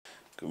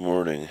Good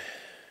morning.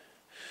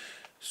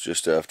 It's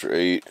just after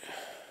 8.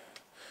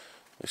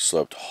 I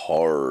slept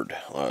hard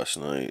last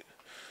night.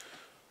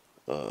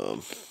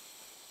 Yeah,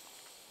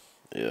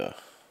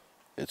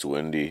 it's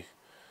windy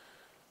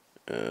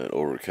and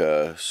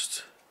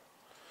overcast.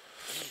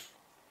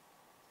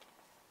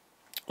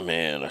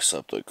 Man, I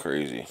slept like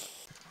crazy.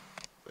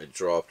 I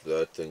dropped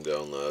that thing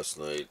down last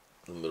night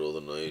in the middle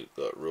of the night.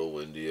 Got real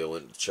windy. I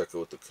went to check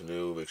out the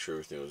canoe, make sure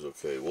everything was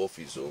okay.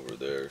 Wolfie's over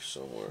there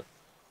somewhere.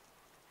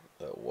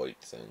 That white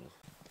thing.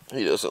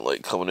 He doesn't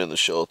like coming in the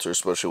shelter,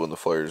 especially when the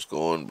fire's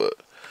going, but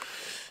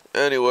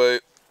anyway,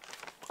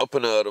 up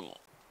and at him.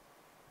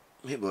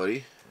 Hey,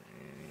 buddy.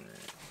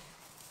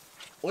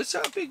 What's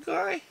up, big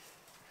guy?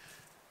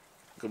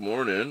 Good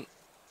morning.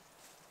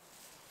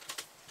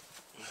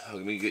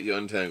 Let me get you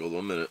untangled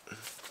 1 minute.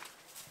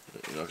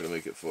 You're not gonna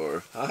make it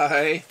far.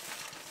 Hi.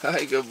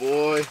 Hi, good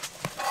boy.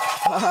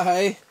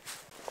 Hi.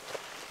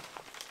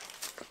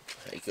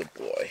 Hi, good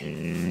boy.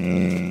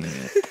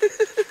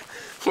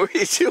 What are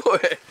you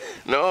doing?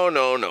 No,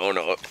 no, no,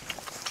 no.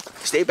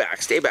 Stay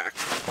back, stay back.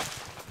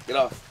 Get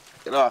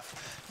off, get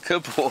off.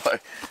 Good boy.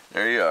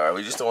 There you are.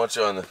 We just don't want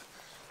you on the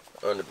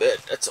bed.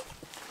 That's all.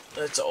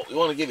 That's all. We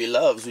want to give you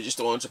loves. We just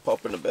don't want you to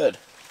pop in the bed.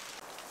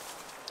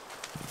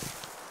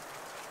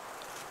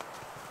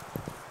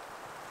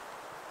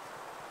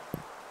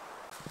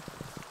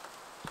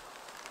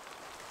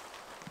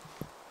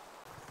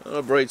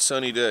 A bright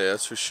sunny day,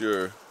 that's for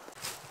sure.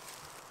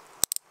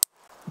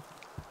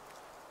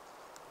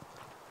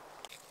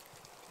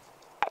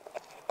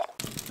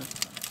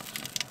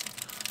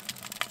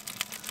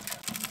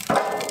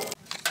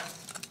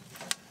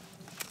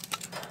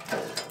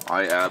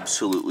 I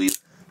absolutely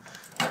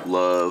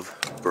love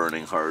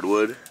burning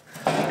hardwood.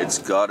 It's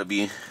got to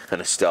be a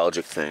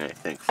nostalgic thing, I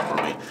think, for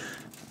me.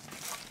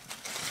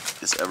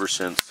 Because ever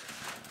since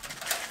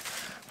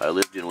I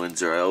lived in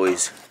Windsor, I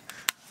always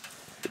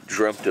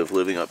dreamt of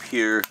living up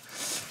here.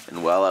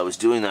 And while I was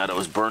doing that, I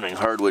was burning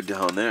hardwood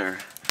down there.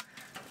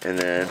 And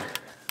then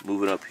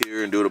moving up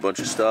here and doing a bunch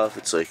of stuff,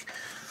 it's like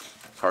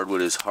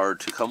hardwood is hard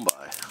to come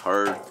by.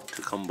 Hard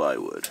to come by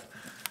wood.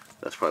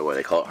 That's probably why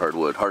they call it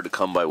hardwood. Hard to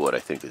come by wood, I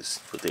think, is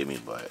what they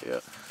mean by it,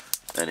 yeah.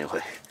 Anyway,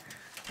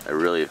 I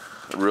really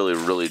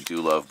do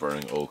love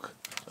burning oak,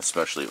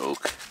 especially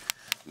oak.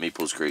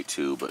 Maple's great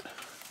too, but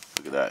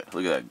look at that.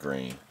 Look at that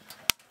grain.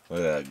 Look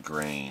at that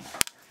grain.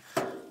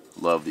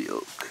 Love the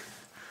oak.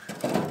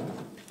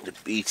 The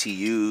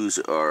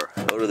BTUs are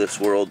out of this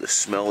world. The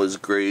smell is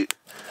great.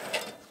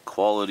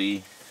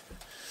 Quality.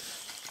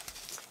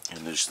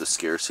 And there's the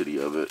scarcity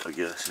of it, I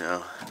guess,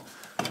 now.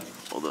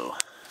 Although,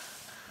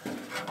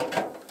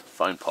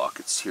 find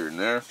pockets here and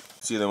there.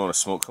 See the amount of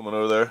smoke coming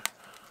out of there?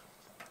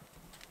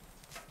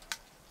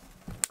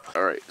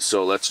 Alright,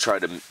 so let's try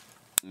to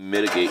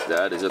mitigate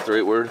that. Is that the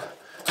right word?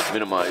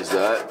 Minimize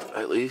that,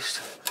 at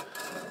least.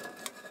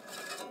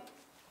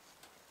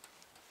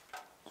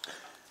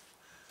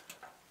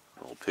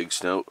 Old pig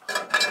snout.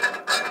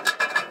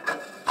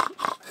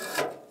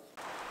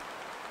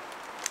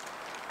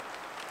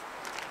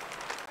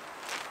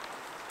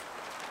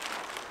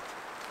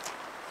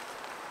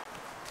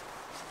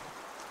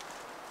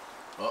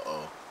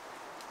 Uh-oh.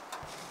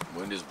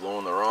 Wind is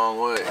blowing the wrong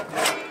way.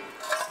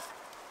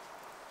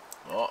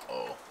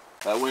 Uh-oh.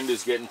 That wind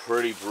is getting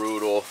pretty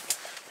brutal.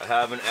 I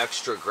have an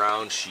extra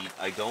ground sheet.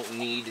 I don't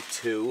need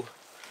two,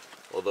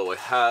 although I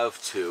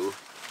have two.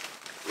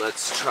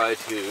 Let's try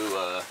to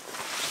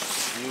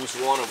use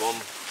one of them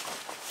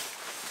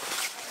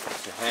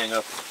to hang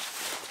up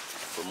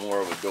for more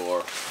of a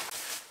door.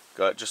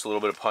 Got just a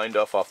little bit of pine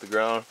duff off the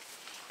ground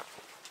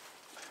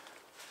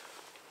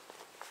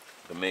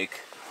to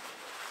make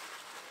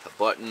a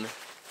button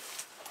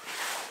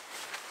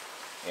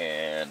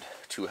and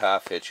 2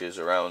 half hitches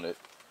around it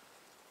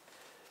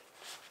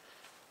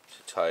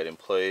to tie it in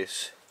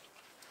place.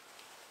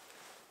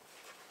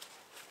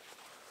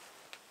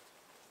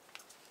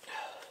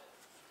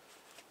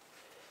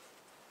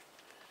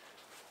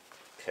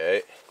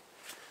 Okay.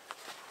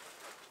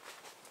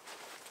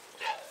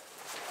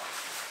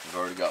 I've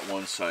already got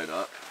one side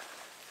up.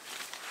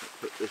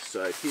 Put this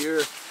side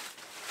here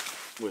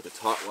with a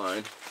taut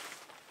line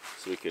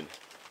so we can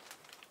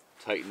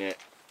tighten it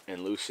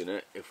and loosen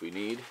it if we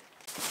need.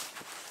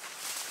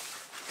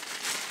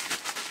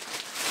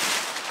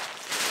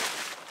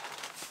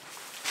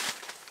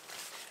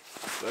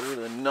 Better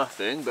than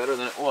nothing, better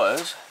than it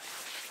was.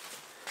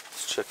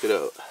 Let's check it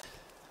out.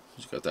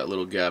 Just got that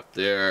little gap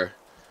there,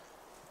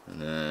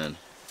 and then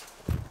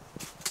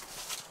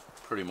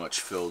pretty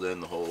much filled in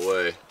the whole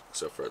way,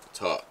 except for at the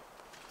top.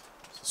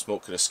 So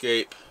smoke can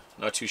escape,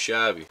 not too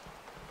shabby.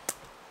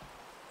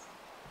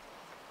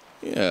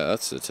 Yeah,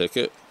 that's the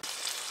ticket.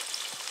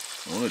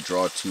 I want to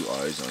draw 2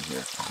 eyes on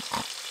here.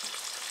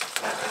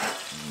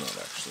 Not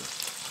actually.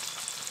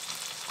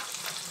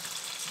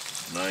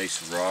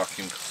 Nice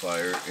rocking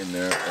fire in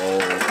there,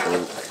 all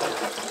oak.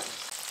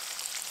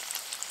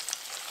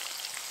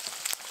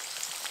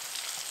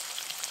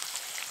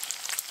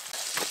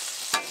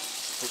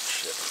 Oh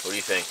shit, what do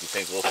you think? You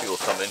think Wolfie will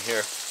come in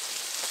here?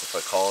 if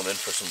I call him in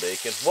for some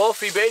bacon.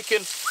 Wolfie,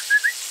 bacon!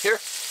 Here.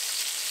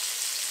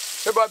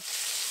 Here, bud.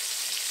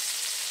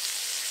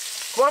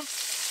 Come on.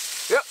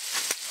 Yep.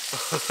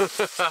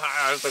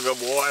 That's a good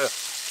boy.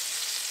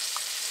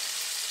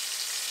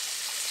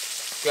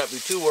 Can't be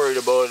too worried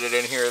about it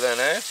in here then,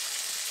 eh?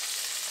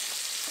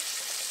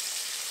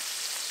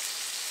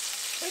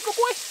 Hey, good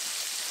boy.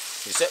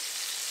 You sit.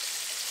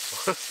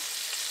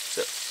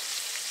 Sit.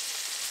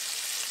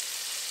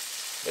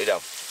 Lay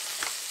down.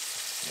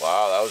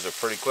 Wow, that was a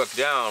pretty quick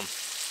down.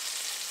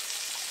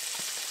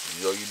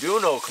 You do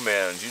know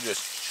commands, you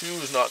just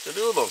choose not to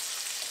do them.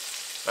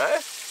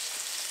 Eh?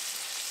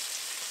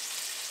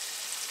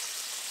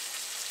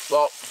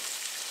 Well,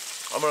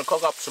 I'm going to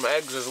cook up some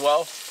eggs as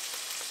well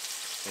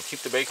and keep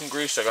the bacon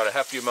grease. I got a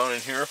hefty amount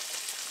in here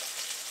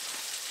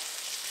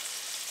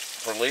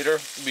for later.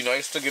 It'd be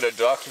nice to get a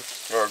duck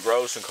or a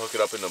grouse and cook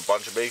it up in a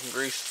bunch of bacon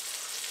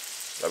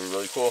grease. That'd be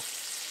really cool.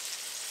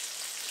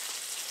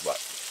 But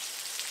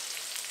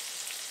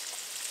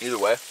either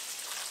way,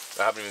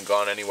 I haven't even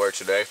gone anywhere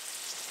today.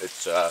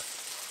 It's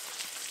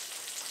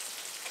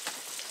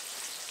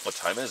what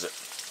time is it?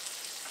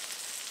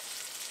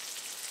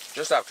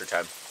 Just after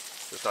 10.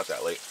 It's not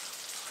that late.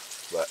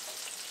 But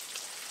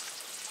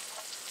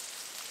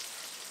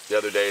the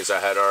other days I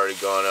had already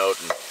gone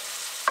out and,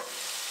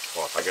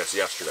 well, I guess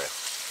yesterday,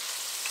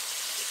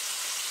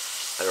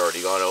 I'd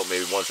already gone out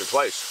maybe once or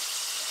twice.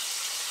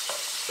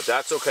 But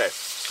that's okay.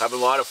 Having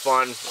a lot of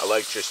fun. I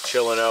like just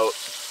chilling out,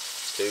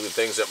 doing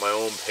things at my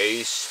own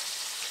pace.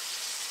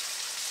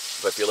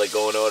 If I feel like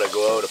going out, I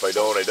go out. If I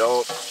don't, I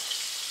don't.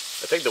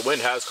 I think the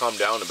wind has calmed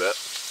down a bit.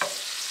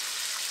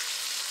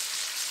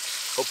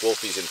 Hope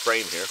Wolfie's in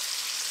frame here.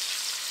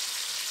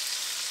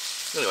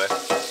 Anyway.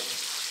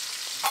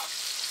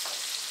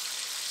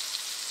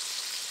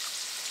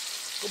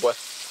 Good boy.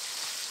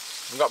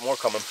 We've got more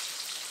coming.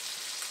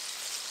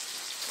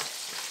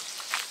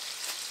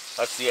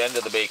 That's the end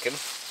of the bacon.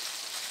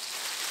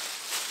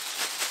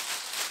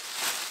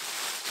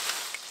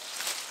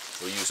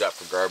 We'll use that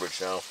for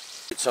garbage now.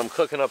 So I'm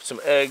cooking up some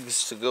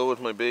eggs to go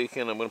with my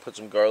bacon. I'm going to put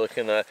some garlic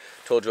in that.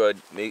 Told you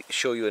I'd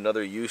show you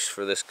another use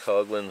for this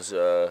Coghlan's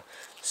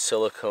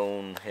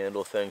silicone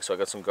handle thing. So I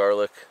got some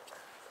garlic.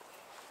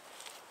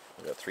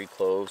 I got 3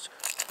 cloves.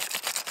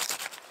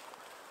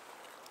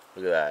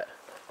 Look at that.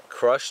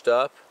 Crushed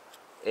up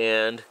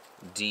and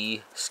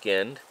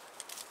de-skinned.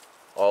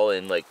 All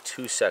in like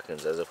 2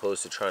 seconds, as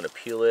opposed to trying to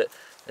peel it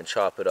and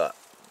chop it up.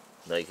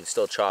 Now you can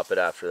still chop it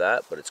after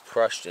that, but it's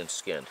crushed and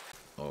skinned.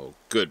 Oh,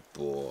 good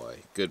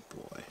boy, good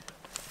boy.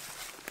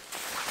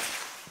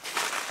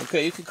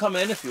 Okay, you can come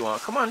in if you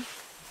want. Come on.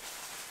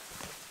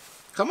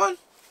 Come on.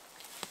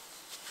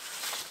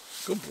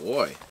 Good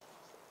boy.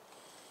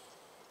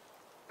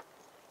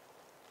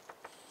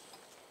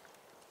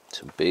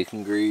 Some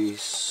bacon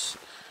grease.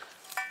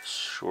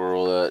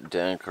 Swirl that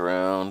dank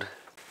around.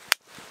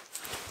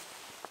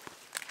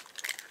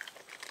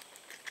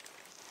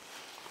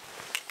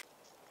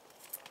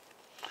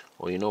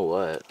 Well, you know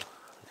what?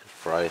 I could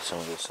fry some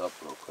of this up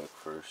real quick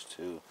first,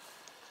 too.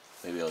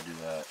 Maybe I'll do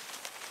that.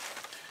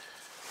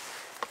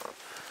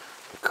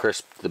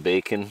 Crisp the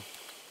bacon.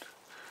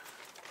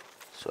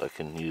 So I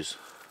can use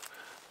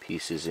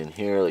pieces in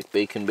here, like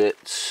bacon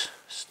bits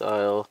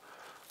style.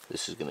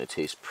 This is going to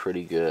taste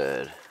pretty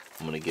good.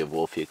 I'm going to give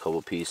Wolfie a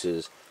couple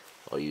pieces.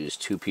 I'll use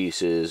 2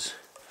 pieces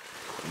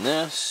in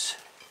this.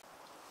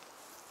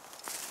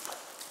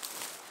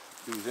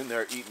 He was in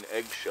there eating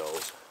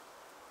eggshells.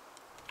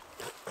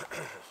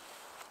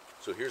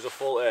 So here's a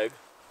full egg.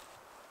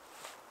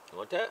 You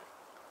want that?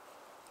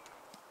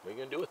 What are you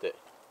going to do with it?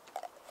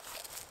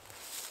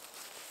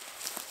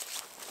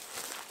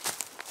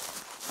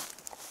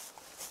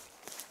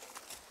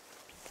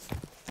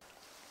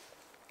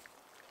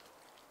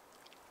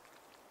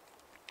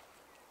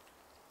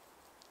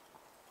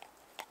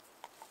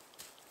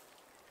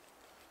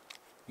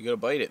 You gotta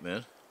bite it,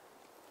 man.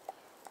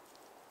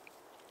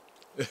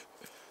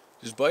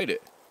 Just bite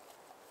it.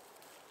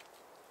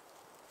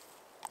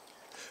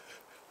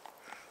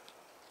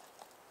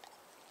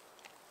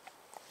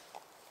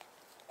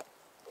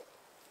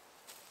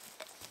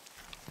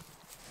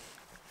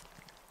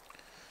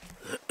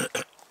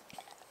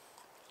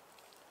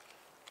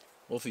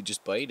 Wolfie,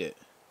 just bite it.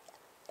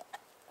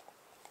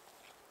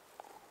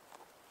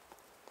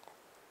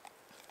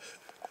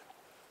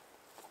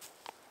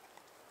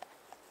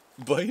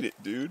 Bite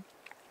it, dude.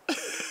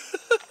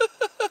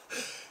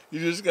 You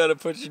just gotta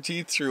put your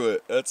teeth through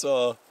it, that's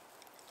all.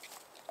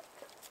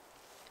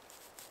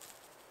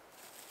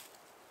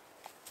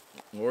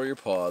 Or your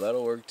paw,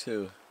 that'll work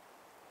too.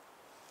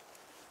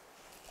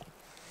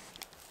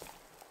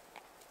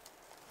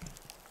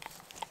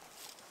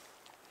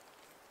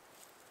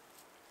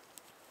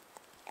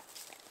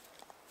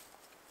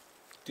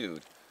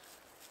 Dude,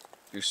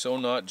 you're so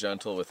not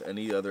gentle with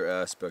any other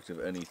aspect of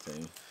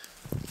anything.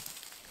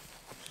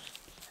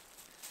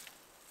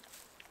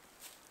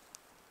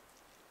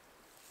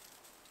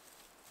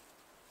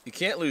 You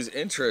can't lose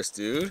interest,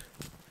 dude.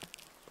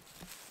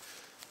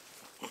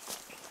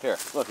 Here,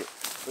 look it.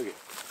 Look it.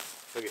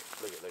 Look it.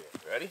 Look it. Look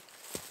it. Ready?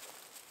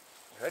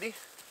 Ready?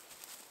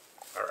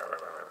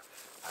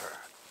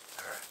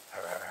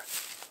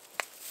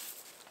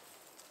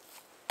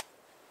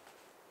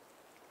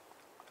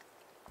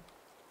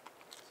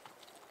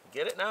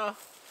 Get it now?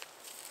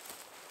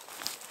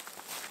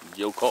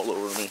 Yoke all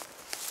over me.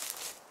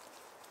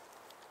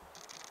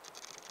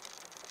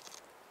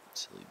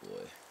 Silly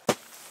boy.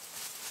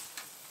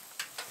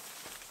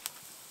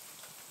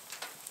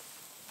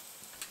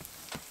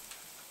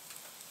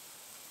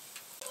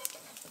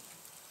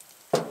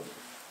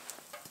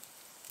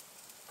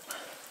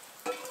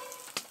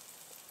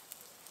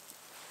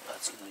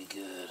 That's gonna be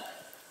good.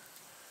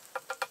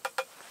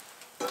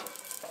 So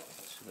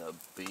got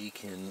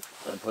bacon.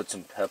 I put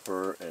some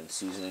pepper and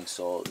seasoning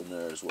salt in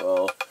there as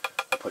well.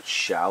 I put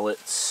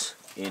shallots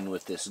in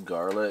with this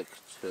garlic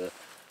to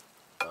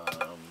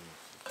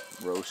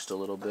roast a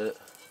little bit.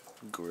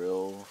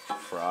 Grill,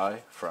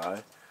 fry.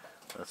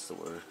 That's the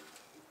word.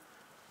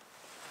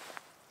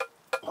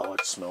 Oh,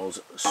 it smells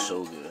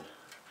so good.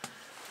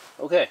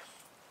 Okay,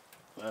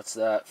 that's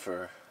that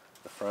for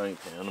the frying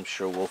pan. I'm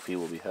sure Wolfie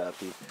will be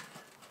happy. You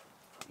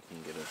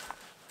can get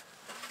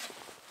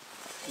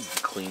you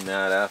can clean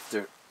that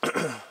after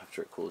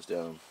after it cools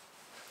down.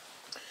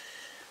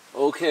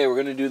 Okay, we're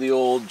gonna do the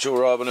old Joe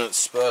Robinette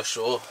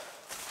special.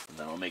 And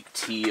then I'll make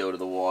tea out of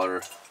the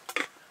water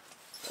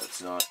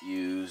that's not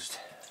used.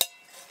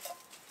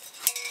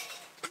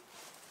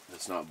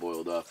 That's not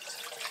boiled up.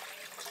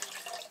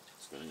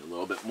 It's gonna need a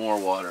little bit more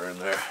water in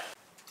there.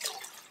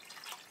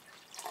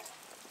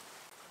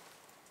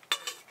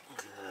 Look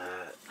at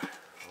that.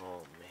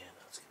 Oh man,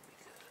 that's gonna be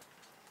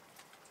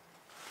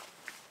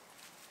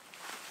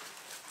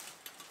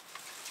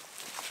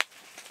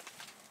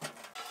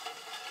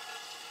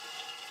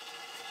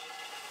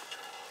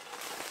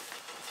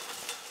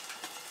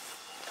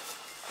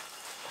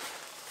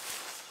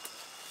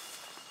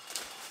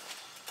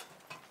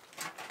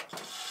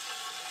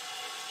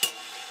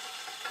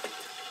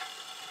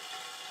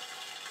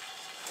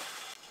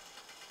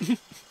good.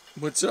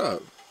 What's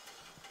up?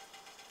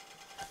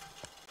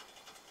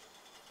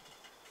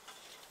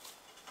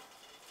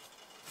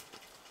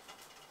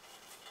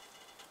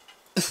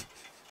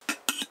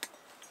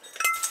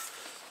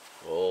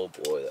 Oh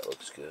boy, that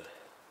looks good.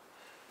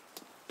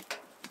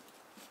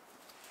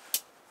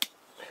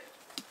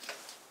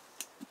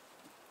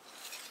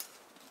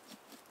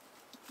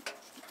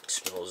 It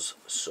smells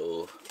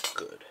so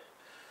good.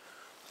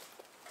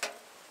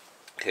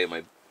 Okay,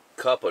 my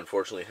cup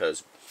unfortunately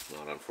has,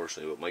 not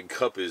unfortunately, but my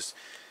cup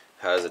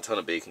has a ton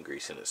of bacon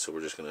grease in it, so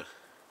we're just gonna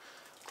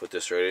put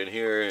this right in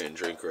here and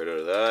drink right out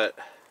of that.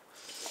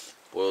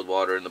 Boiled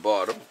water in the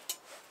bottom.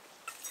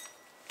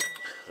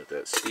 Let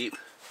that steep.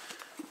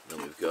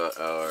 Then we've got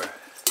our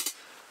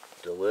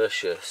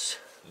delicious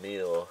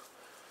meal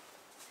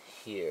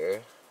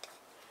here.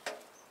 And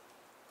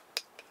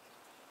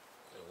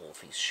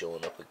Wolfie's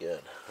showing up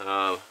again.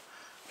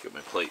 Get my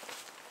plate.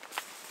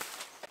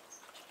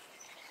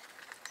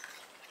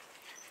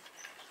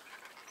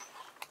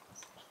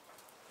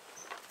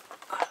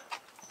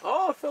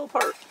 Oh, it fell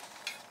apart.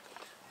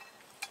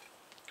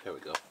 There we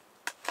go.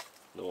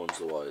 No one's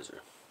the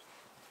wiser.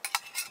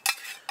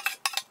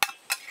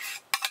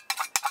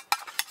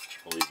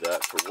 I'll leave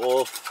that for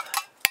Wolf.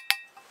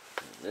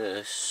 And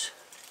this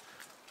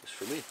is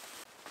for me.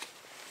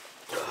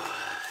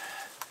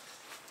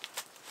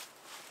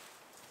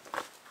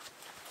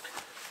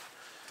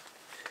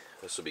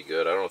 This will be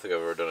good. I don't think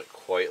I've ever done it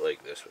quite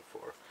like this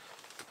before.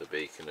 With the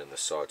bacon and the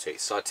saute.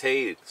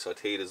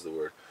 Sauteed is the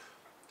word.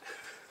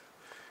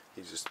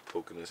 He's just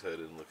poking his head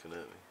and looking at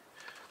me.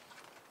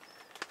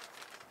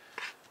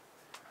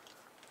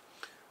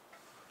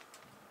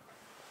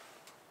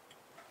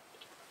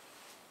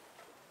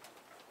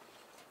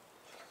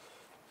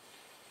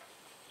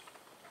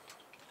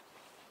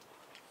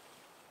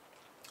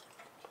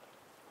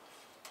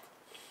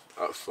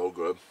 That's so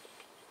good.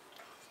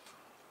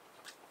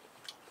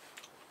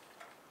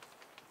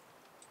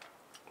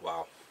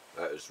 Wow,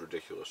 that is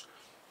ridiculous.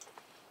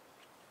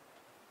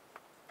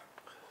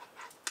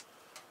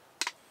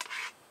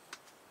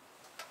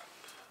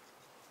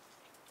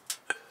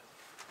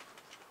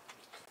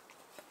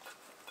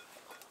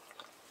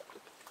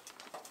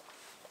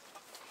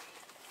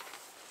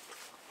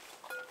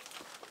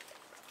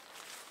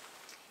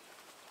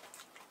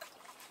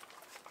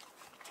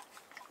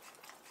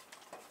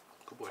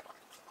 Good boy.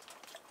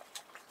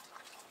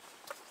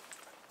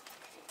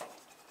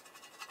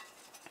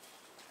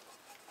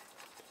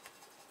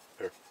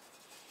 Here.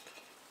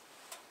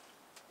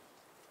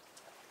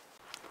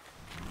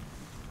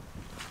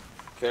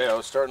 Okay, I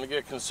was starting to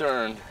get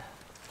concerned.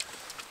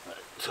 I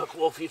took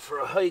Wolfie for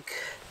a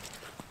hike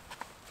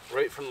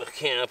right from the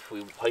camp.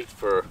 We hiked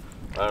for,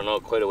 I don't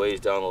know, quite a ways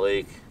down the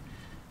lake,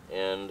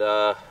 and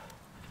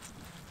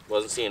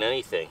wasn't seeing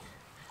anything.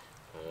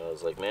 And I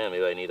was like, man,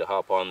 maybe I need to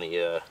hop on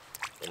the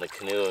in the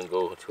canoe and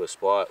go to a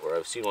spot where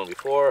I've seen one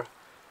before.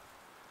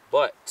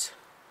 But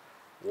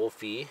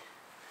Wolfie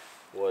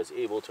was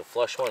able to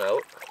flush one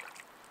out,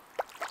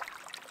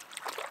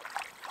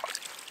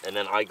 and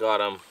then I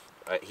got him.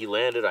 He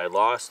landed, I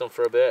lost him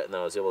for a bit, and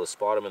then I was able to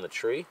spot him in the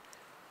tree.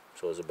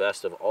 which was the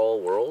best of all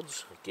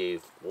worlds.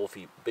 Gave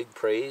Wolfie big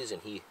praise,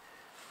 and he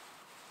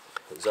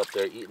is up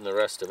there eating the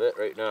rest of it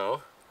right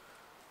now.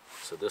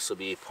 So this will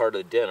be part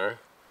of the dinner.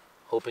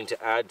 Hoping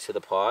to add to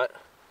the pot.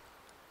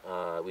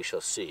 We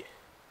shall see.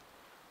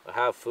 I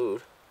have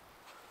food,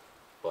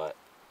 but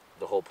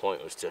the whole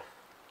point was to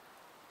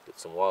get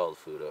some wild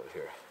food out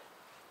here.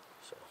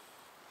 So,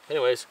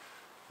 anyways,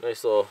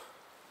 nice little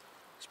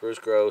spruce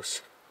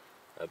grouse.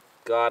 I've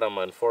got them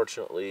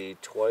unfortunately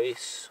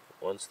twice.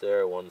 Once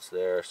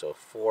there, so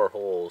 4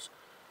 holes.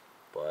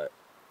 But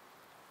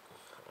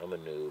I'm a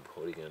noob.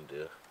 What are you gonna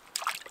do?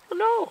 Oh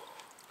no!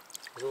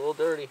 It's a little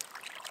dirty.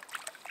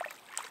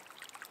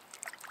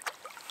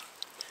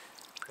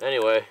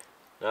 Anyway,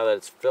 now that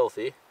it's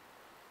filthy,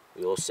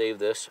 we will save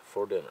this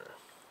for dinner.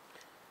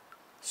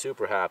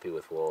 Super happy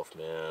with Wolf,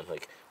 man.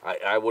 Like,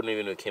 I wouldn't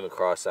even have came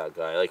across that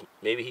guy. Like,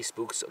 maybe he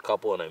spooks a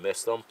couple and I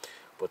missed them,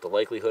 but the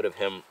likelihood of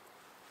him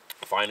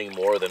finding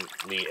more than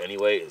me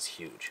anyway is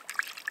huge.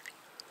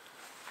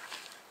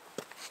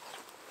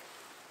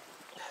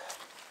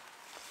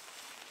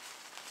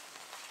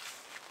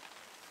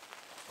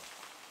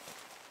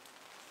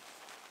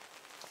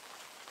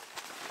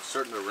 It's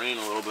starting to rain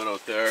a little bit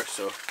out there,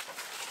 so I'm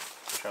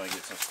trying to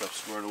get some stuff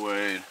squared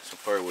away and some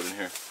firewood in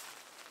here.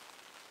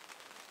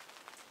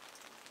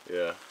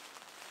 Yeah.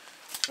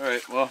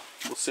 Alright, well,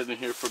 we'll sit in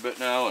here for a bit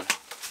now and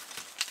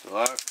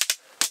relax.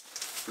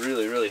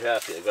 Really, really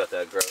happy I got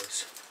that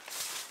grouse.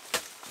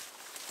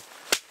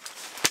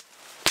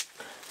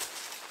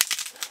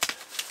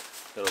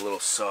 Got a little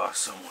saw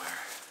somewhere.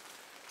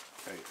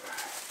 Right there.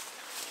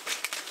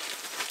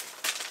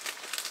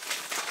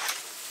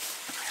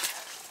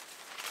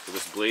 So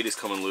this blade is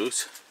coming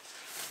loose.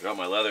 I got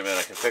my leather, man,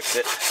 I can fix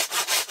it.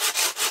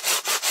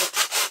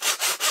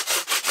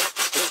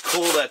 It's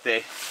cool that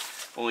they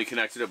only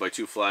connected it by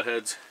 2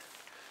 flatheads,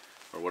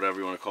 or whatever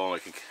you want to call them.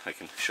 I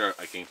can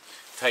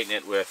tighten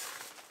it with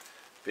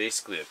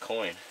basically a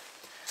coin.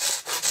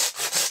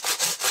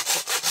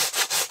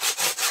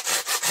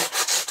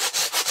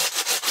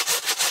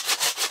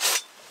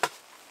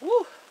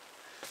 Woo!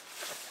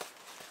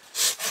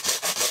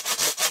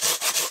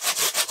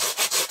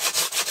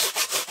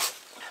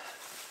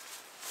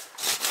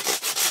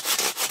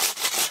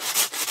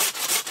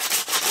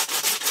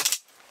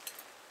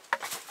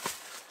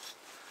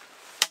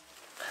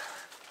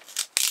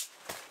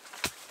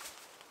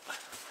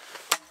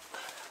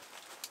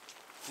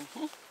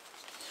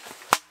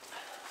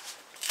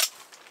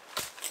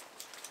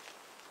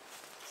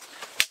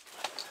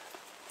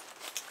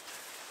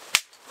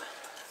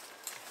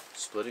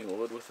 Splitting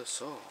wood with a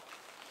saw.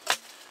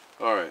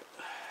 Alright,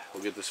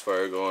 we'll get this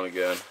fire going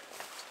again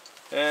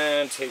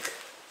and take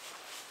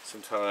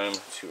some time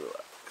to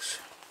relax.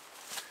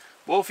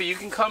 Wolfie, you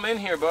can come in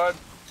here, bud.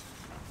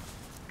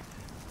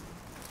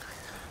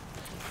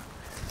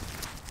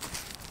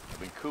 I've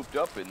been cooped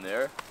up in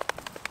there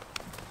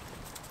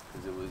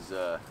because it was,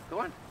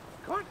 come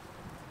on,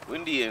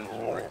 windy and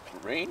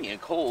rainy and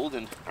cold,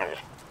 and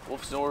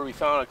Wolf's nowhere we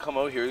found. I come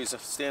out here, he's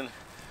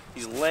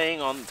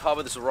laying on top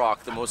of this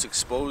rock, the most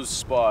exposed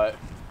spot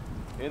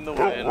in the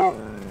wind,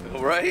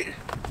 right?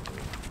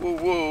 Woo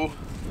woo,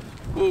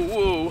 woo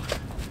woo,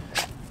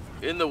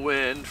 in the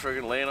wind,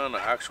 friggin' laying on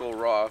an actual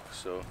rock.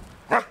 So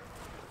I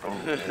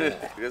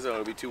guess I don't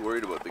want to be too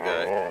worried about the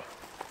guy.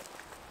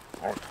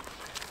 What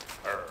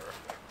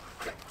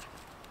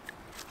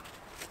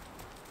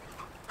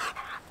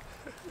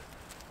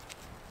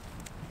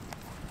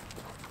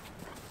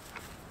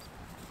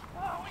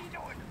are you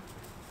doing?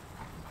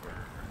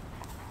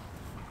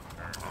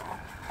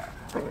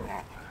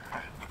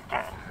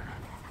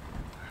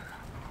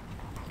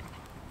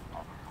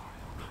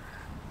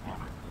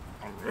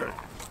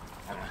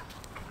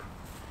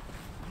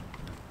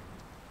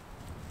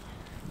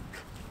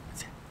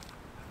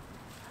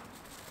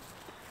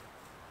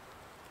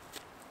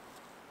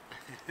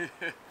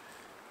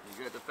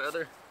 You got the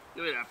feather?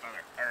 Give me that feather.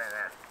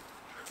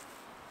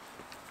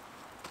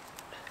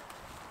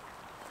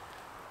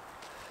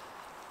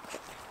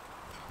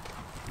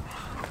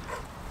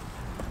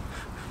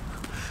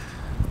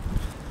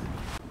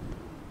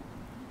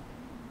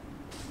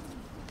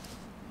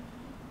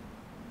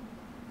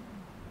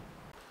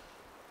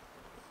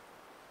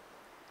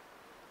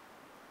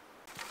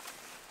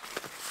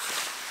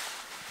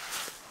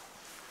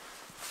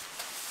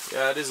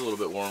 Yeah, it is a little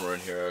bit warmer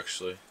in here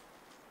actually.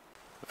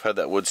 I've had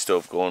that wood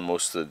stove going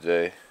most of the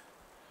day.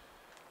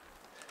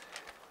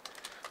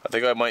 I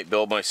think I might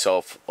build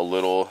myself a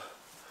little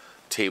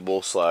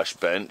table slash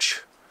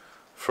bench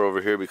for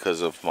over here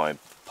because of my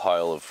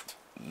pile of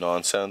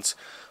nonsense.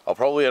 I'll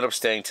probably end up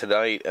staying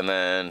tonight and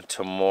then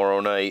tomorrow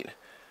night,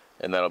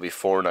 and that'll be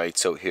 4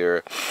 nights out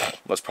here.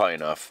 That's probably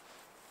enough.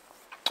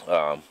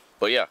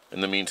 But yeah, in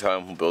the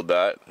meantime, we'll build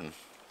that and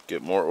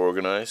get more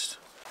organized.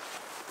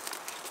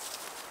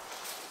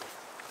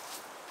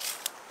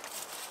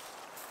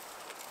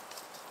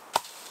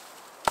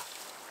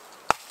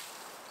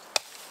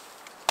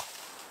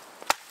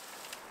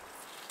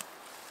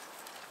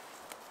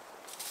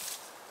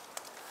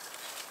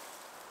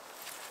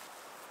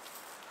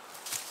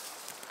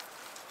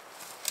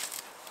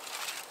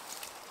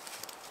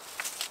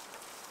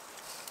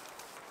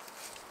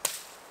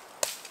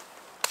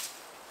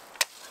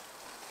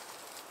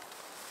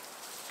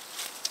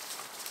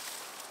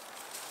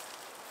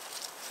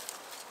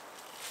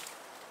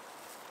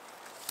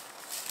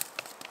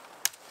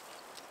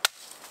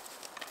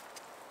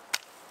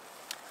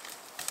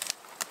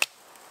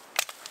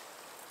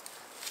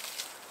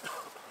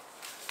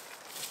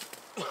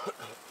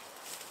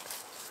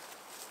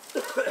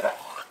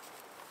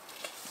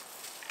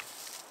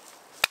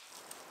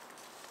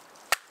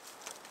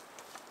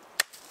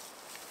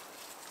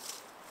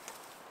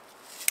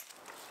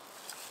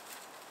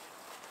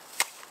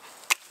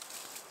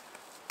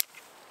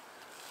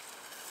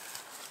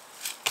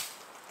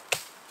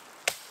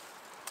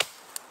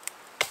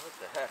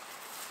 heck?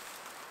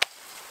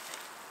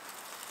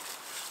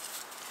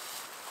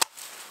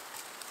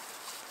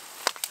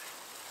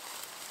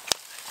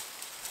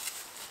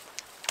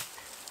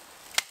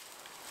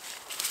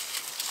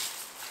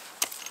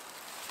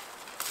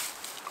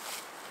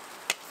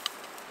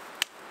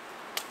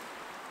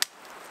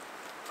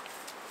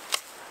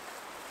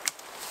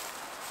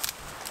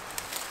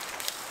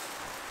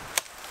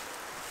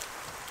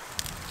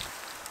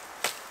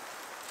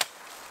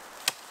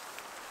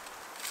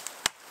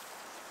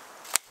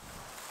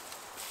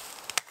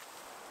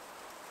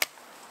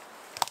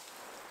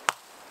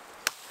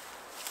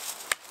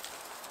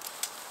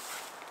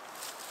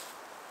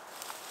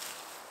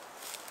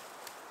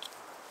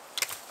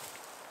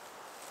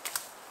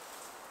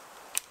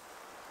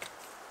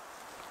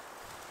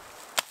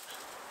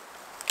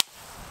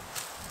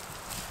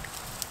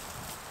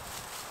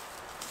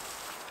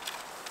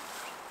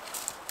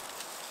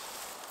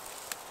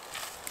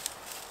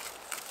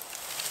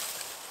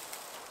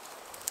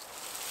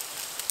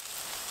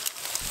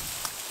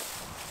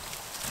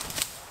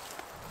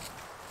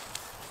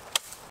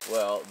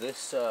 Well,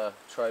 this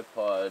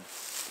tripod,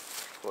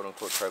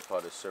 quote-unquote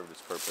tripod, has served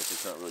its purpose.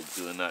 It's not really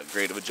doing that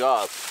great of a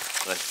job.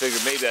 And I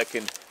figured maybe I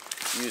can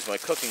use my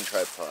cooking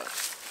tripod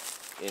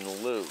in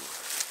lieu.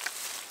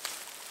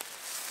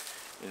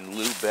 In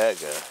lieu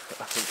bega.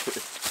 I'm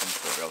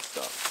sorry, I'll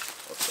stop.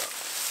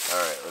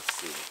 Alright, let's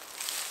see.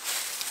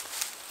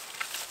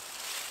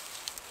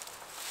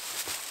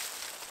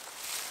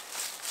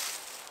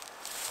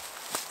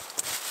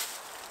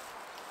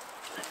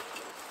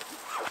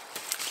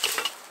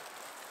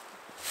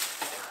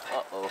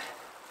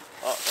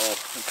 Uh-oh,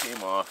 it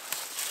came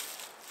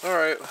off.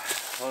 Alright,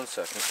 1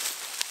 second.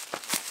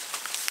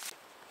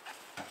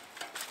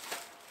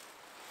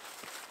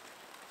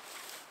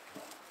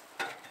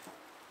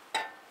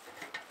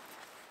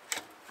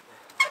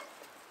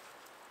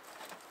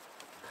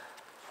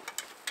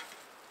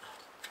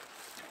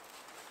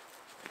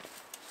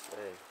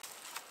 Hey.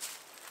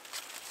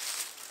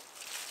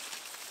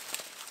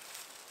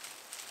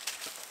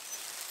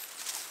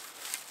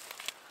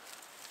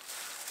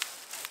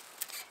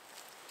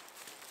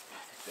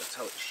 That's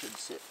how it should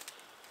sit.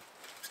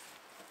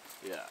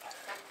 Yeah,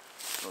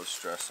 no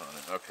stress on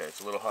it. Okay, it's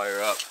a little higher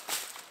up.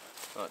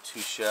 Not too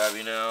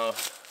shabby now.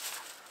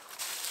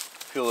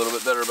 Feel a little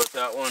bit better about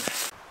that one.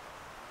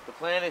 The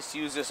plan is to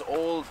use this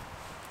old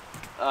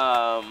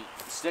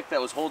stick that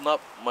was holding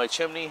up my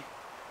chimney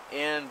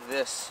and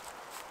this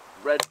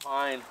red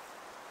pine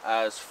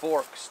as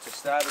forks to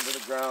stab into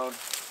the ground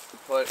to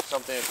put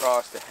something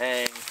across to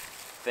hang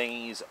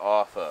thingies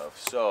off of.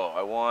 So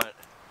I want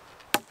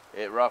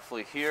it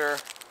roughly here.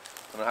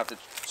 I'm gonna have to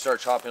start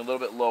chopping a little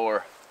bit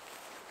lower.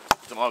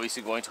 I'm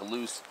obviously going to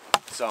lose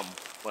some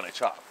when I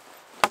chop.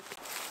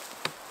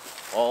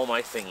 All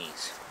my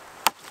thingies.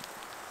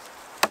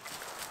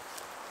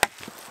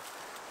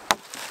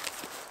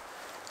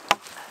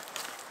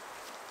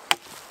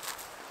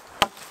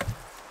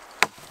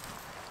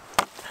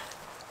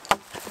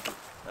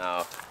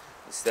 Now,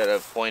 instead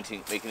of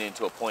making it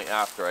into a point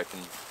after, I can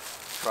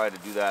try to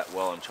do that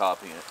while I'm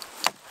chopping it.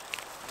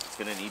 It's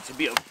gonna need to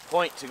be a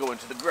point to go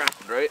into the ground,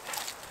 right?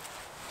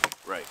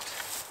 Right.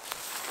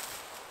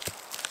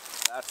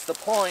 That's the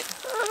point.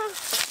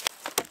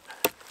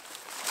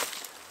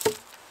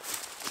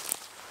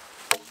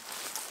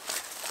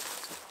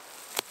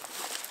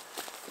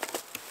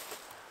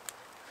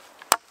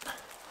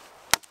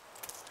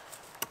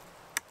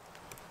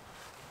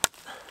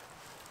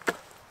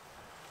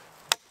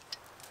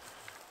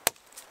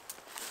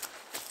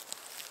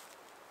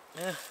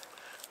 Yeah,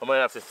 I might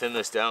have to thin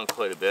this down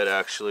quite a bit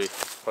actually.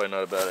 Probably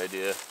not a bad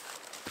idea.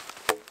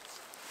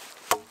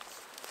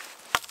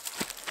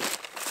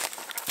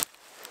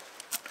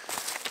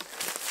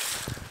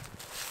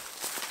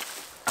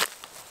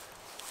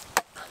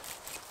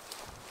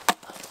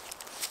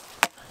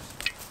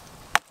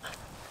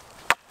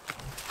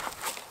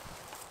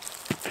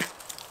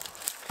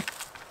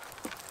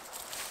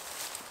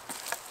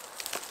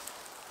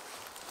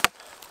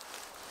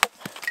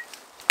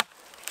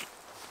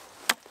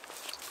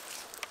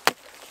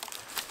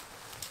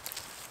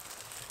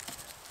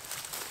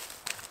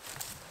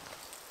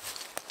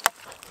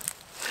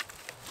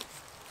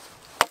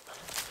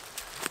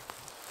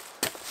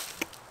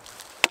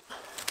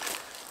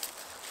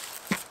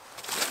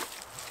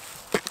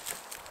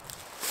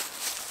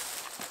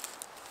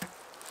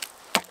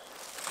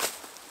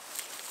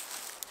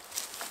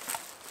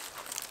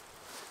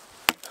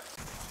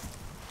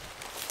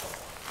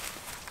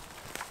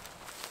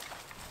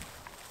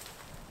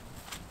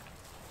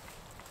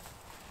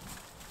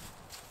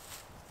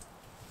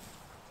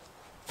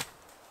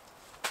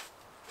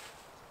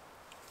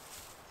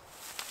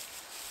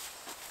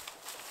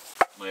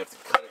 Might have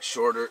to cut it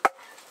shorter.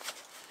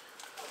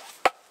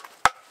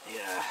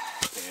 Yeah,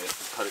 I think I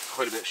have to cut it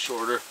quite a bit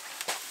shorter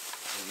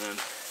and then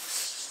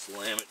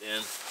slam it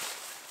in.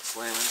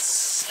 Slam and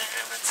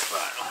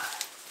style.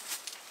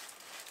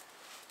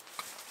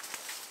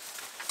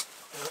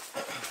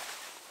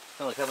 Kind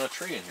of like having a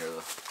tree in here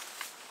though.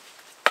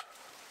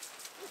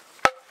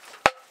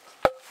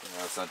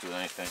 No, it's not doing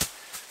anything.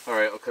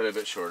 Alright, I'll cut it a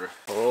bit shorter.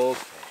 Okay.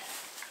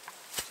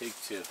 Take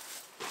 2.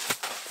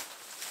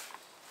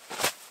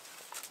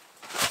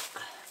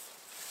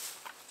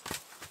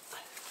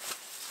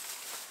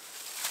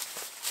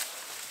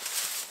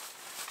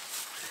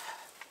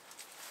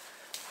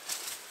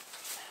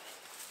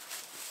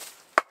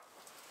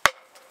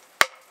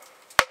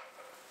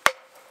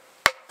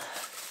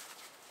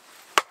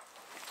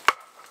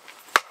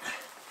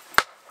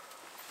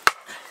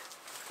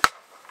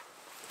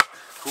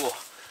 Cool.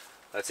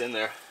 That's in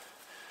there.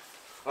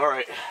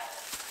 Alright.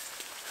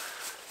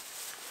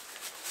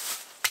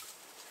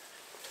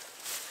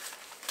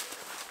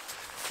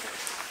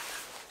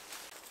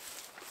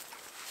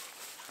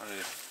 I'm going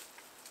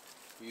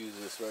to use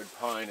this red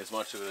pine as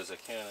much of it as I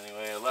can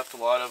anyway. I left a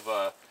lot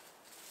of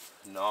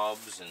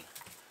knobs and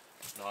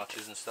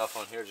notches and stuff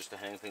on here just to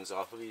hang things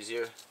off of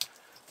easier.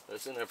 But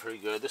it's in there pretty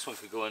good. This one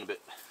could go in a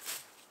bit.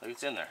 Like,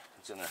 it's in there.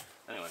 It's in there.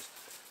 Anyways,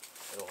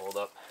 it'll hold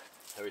up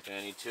everything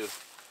I need to.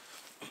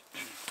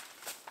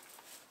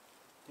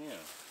 Yeah.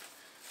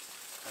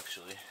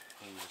 Actually,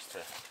 I use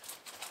this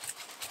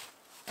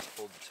to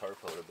hold the tarp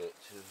out a bit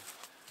too.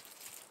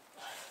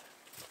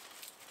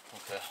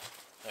 Okay,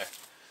 there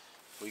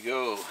we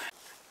go.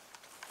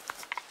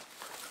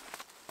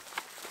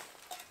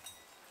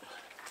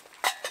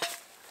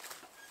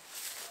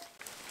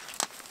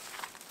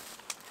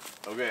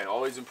 Okay,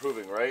 always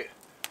improving, right?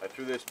 I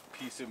threw this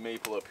piece of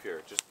maple up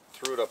here. Just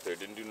threw it up there.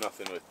 Didn't do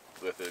nothing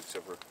with it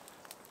except for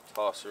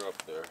toss her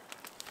up there.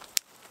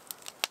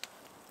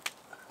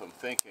 I'm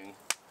thinking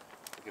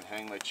I can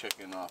hang my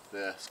chicken off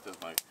this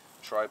because my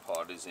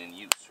tripod is in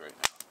use right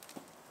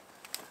now.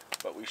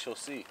 But we shall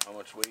see how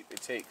much weight it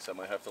takes. I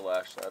might have to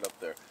lash that up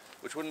there,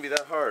 which wouldn't be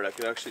that hard. I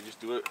could actually just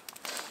do it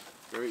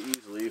very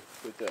easily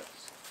with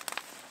this.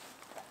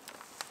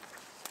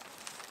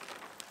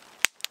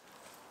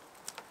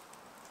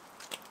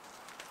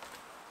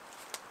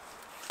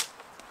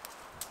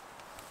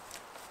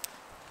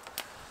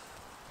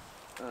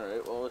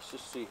 Alright, well, let's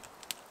just see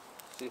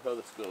how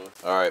this goes.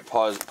 Alright,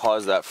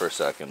 pause that for a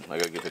second. I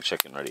gotta get the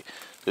chicken ready.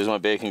 There's my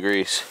bacon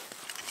grease.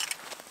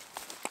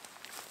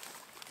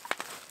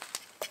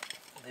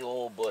 The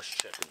old bush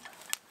chicken.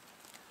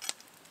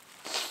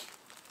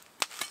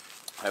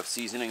 I have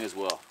seasoning as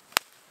well.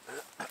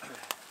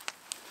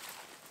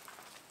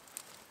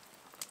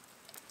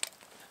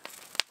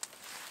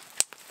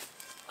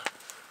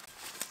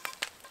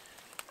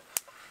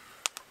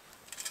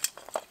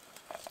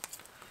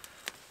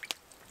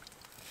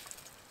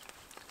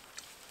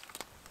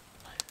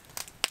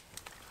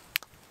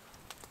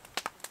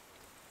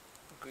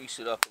 Grease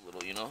it up a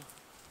little, you know?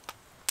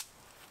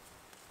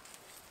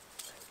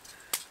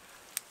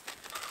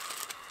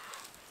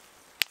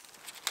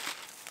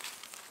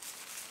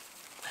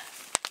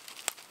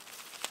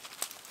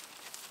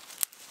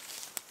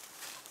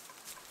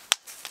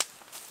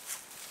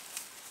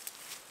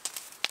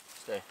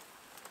 Stay.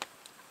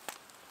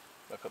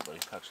 Back up, buddy.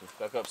 Actually,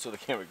 back up so the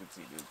camera can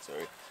see, dude.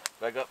 Sorry.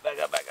 Back up, back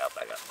up, back up,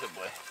 back up. Good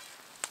boy.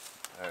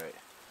 Alright.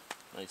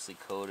 Nicely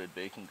coated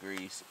bacon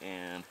grease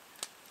and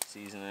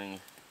seasoning.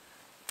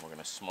 We're going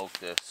to smoke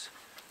this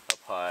up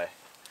high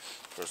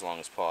for as long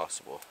as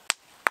possible.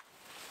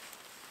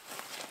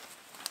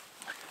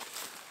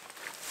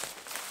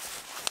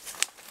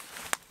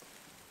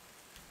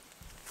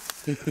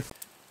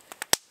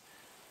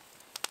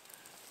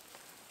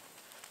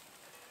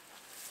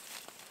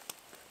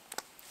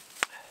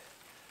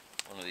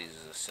 One of these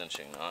is a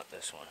cinching knot,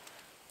 this one.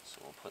 So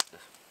we'll put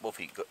this, both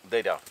feet, go,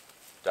 they down,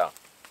 down.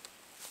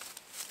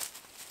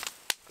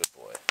 Good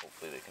boy,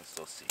 hopefully they can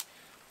still see.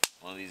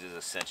 One of these is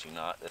a cinching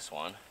knot, this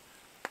one.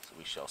 So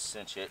we shall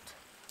cinch it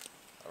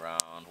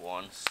around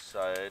one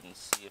side and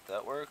see if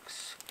that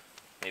works.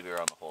 Maybe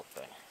around the whole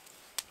thing.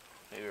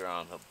 Maybe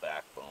around the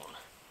backbone,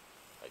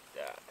 like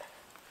that.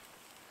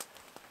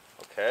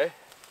 Okay.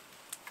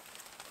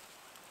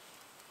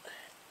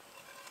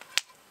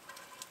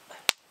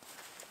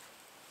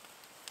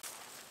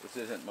 This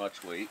isn't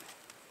much weight.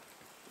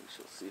 We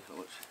shall see how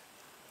much.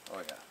 Oh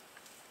yeah,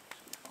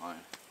 should be fine.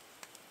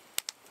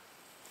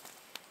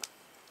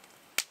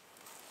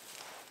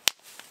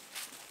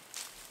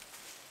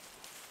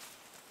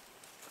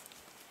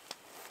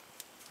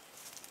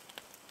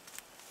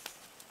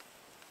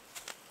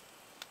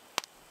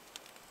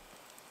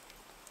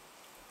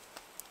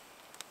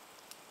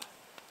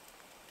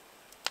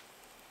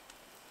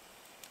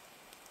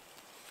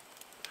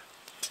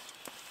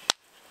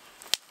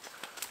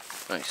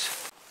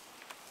 Nice.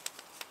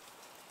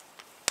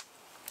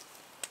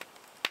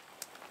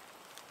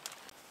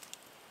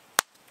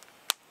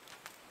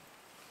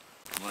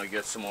 I'm gonna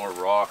get some more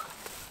rock.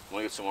 I'm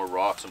gonna get some more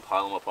rocks and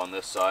pile them up on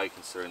this side,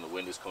 considering the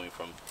wind is coming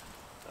from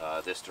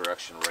this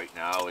direction right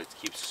now. It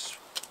keeps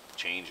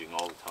changing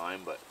all the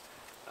time, but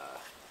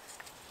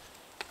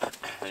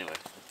anyway,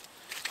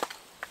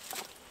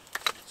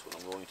 that's what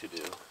I'm going to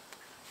do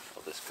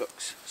while this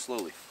cooks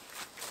slowly.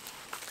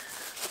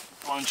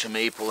 Bunch of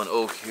maple and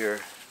oak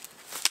here.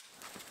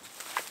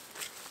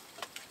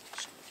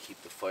 Just gonna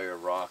keep the fire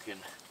rocking.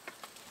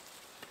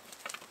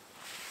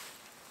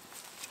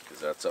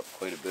 because that's up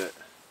quite a bit.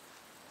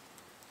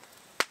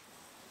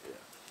 Yeah.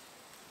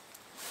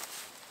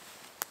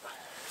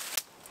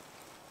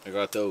 I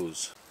got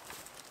those.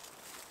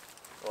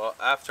 Well,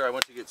 after I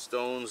went to get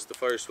stones, the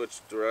fire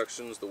switched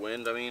directions, the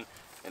wind, I mean,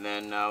 and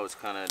then now it's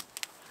kind of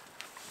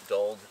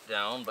dulled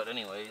down. But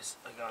anyways,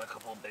 I got a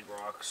couple of big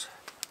rocks.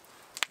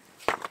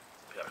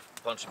 Got a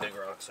bunch of big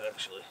rocks,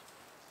 actually.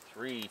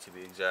 3 to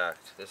be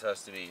exact. This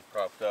has to be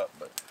propped up,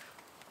 but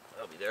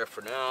I'll be there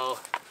for now.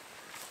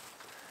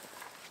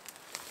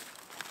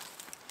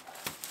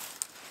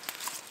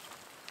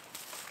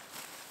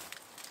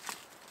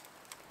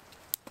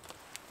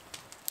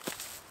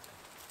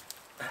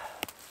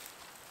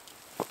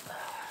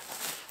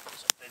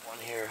 There's a big one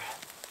here.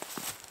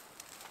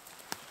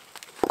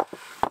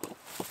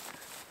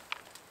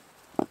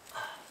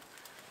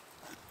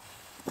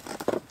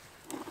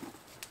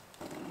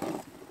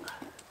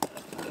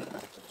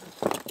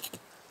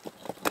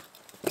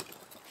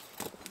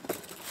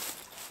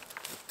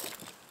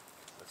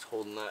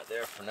 Holding that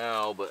there for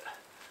now, but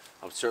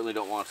I certainly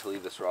don't want to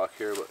leave this rock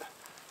here. But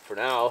for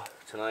now,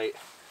 tonight,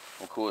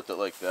 I'm cool with it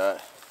like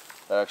that.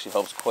 That actually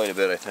helps quite a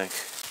bit, I think.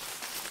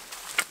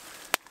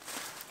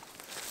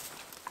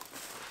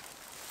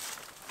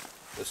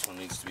 This one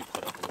needs to be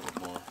put up a little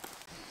bit more.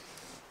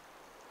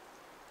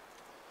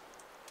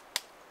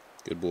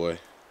 Good boy.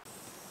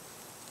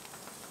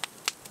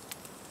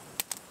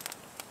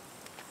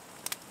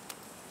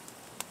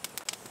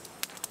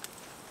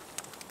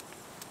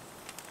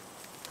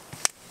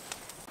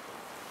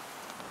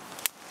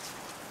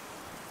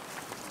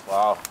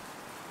 Wow,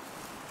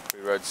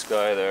 pretty red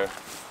sky there.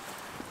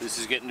 This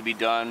is getting to be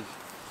done.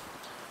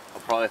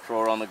 I'll probably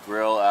throw it on the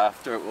grill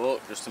after, well,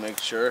 just to make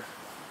sure.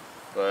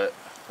 But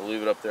we'll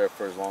leave it up there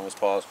for as long as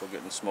possible,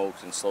 getting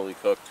smoked and slowly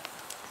cooked.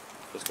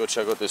 Let's go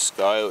check out this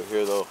sky out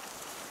here though.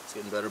 It's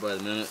getting better by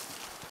the minute.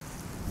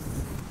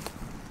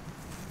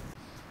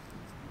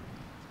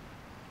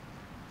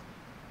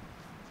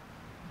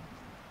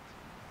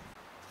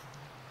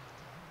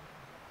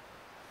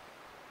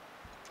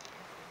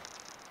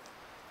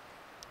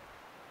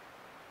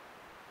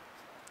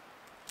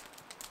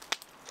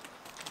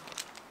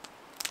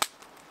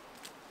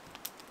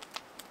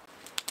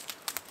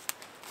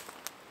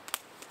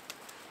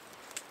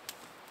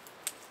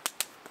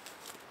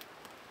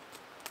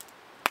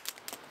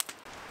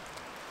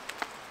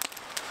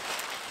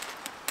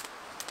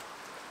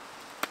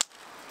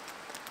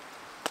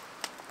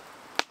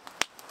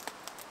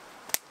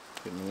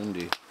 Getting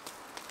windy.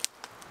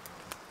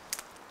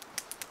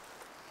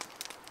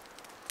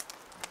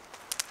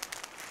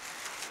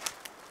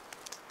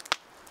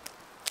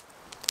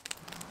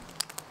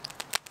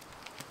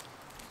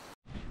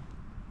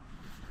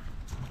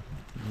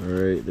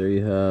 Alright, there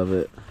you have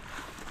it.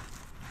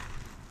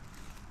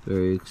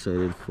 Very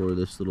excited for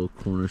this little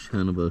Cornish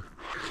hen of a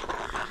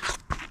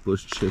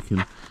bush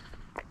chicken.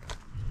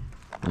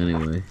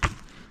 Anyway,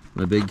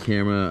 my big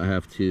camera, I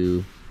have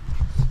to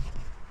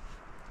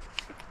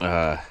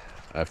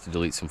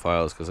delete some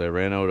files because I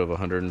ran out of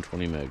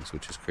 120 megs,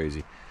 which is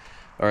crazy.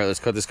 Alright, let's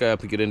cut this guy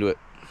up and get into it.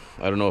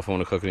 I don't know if I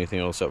want to cook anything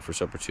else up for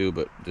supper too,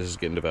 but this is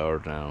getting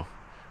devoured now.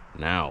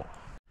 Well,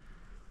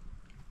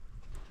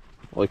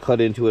 I cut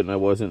into it and I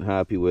wasn't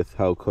happy with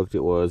how cooked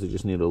it was. It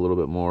just needed a little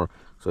bit more.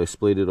 So I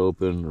splayed it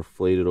open, or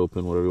flayed it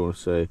open, whatever you want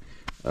to say.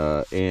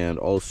 And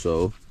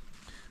also,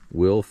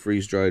 Will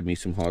freeze-dried me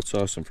some hot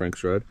sauce, some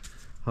Frank's Red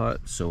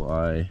Hot. So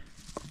I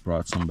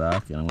brought some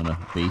back and I'm going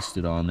to baste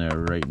it on there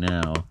right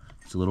now.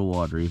 It's a little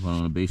watery, but I'm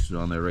going to baste it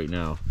on there right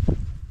now,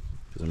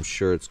 because I'm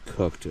sure it's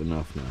cooked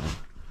enough now.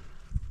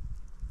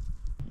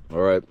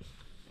 Alright.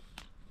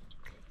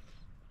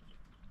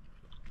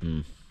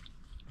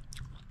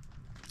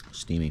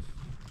 Steamy.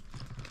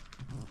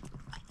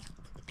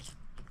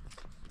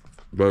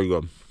 Very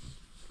good.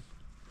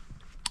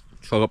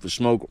 Chug up the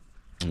smoke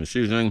and the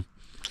seasoning.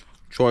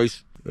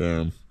 Choice.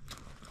 We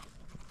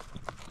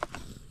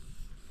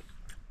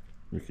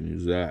can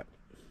use that.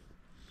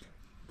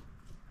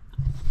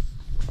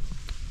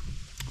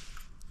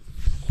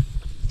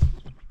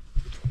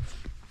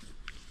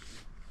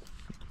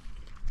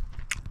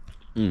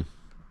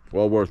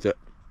 Well worth it.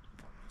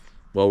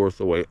 Well worth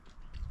the wait.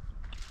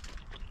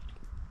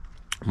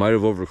 Might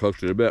have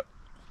overcooked it a bit,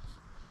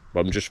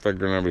 but I'm just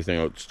figuring everything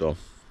out still.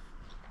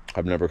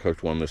 I've never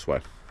cooked one this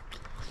way.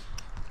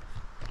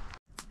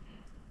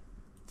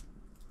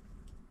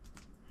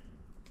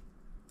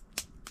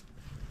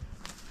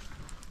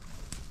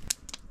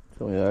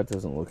 Tell me that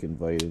doesn't look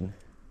inviting.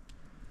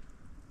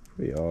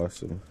 Pretty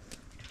awesome.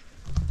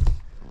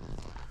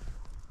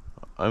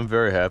 I'm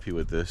very happy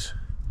with this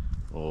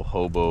little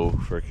hobo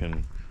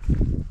frickin'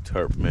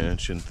 tarp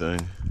mansion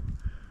thing.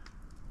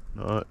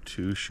 Not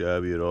too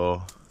shabby at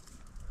all.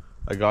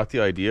 I got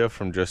the idea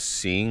from just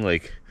seeing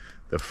like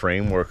the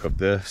framework of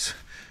this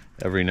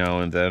every now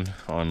and then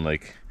on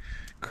like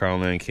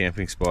Crownland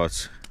camping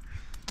spots.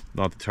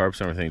 Not the tarps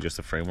and everything, just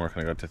the framework,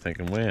 and I got to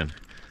thinking, man,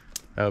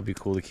 that would be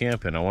cool to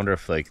camp in. I wonder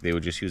if like they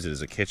would just use it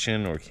as a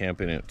kitchen or camp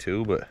in it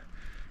too, but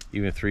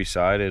even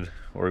 3-sided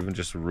or even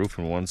just a roof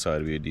on one side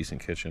would be a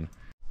decent kitchen.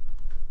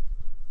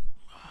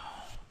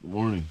 Good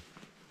morning.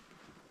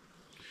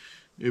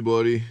 Hey,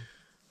 buddy.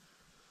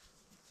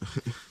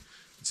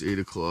 It's 8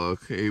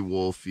 o'clock. Hey,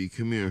 Wolfie,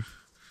 come here.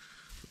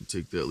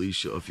 Take that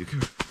leash off you. Come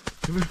here.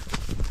 Come here.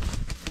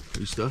 Are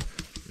you stuck?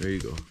 There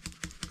you go.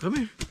 Come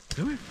here.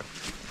 Come here.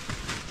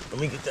 Let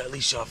me get that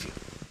leash off you.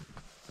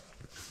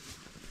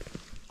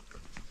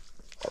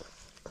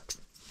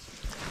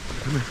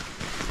 Come here.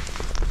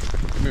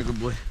 Come here, good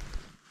boy.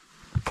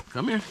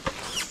 Come here.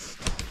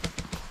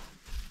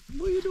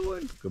 What are you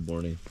doing? Good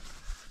morning.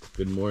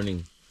 Good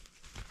morning.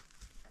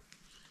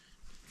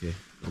 Okay,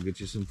 I'll get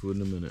you some food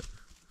in a minute.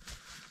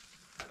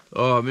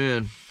 Oh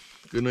man,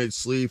 good night's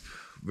sleep.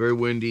 Very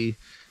windy.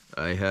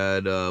 I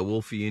had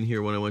Wolfie in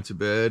here when I went to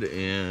bed,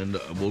 and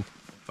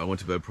I went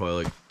to bed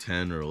probably like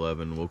 10 or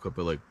 11. Woke up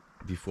at like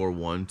before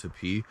 1 to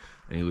pee,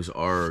 and he was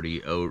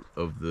already out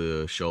of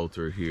the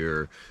shelter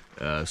here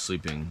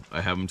sleeping. I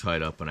have him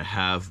tied up, and I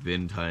have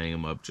been tying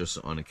him up just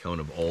on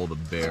account of all the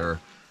bear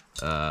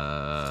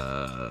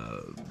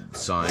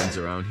signs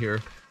around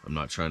here. I'm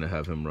not trying to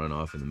have him run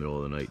off in the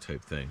middle of the night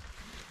type thing.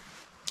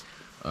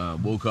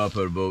 Woke up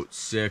at about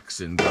 6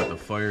 and got the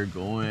fire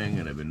going,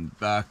 and I've been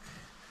back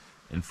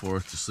and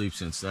forth to sleep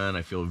since then.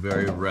 I feel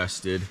very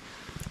rested.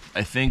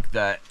 I think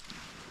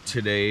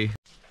today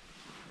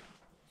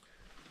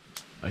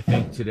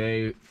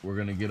we're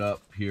gonna get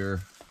up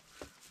here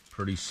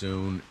pretty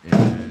soon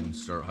and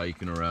start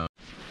hiking around.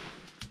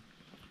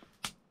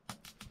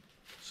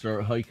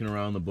 Start hiking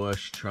around the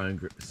bush, try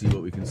and see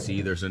what we can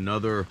see. There's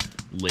another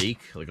lake,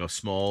 like a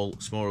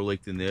smaller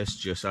lake than this,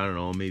 just, I don't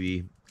know, maybe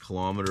a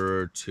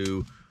kilometer or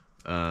two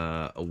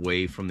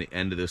away from the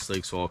end of this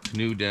lake. So I'll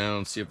canoe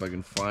down, see if I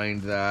can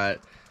find that,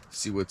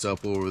 see what's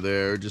up over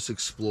there, just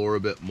explore a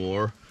bit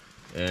more.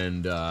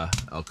 And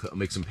I'll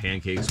make some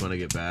pancakes when I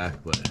get back,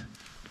 but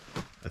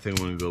I think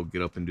I'm gonna go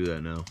get up and do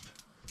that now.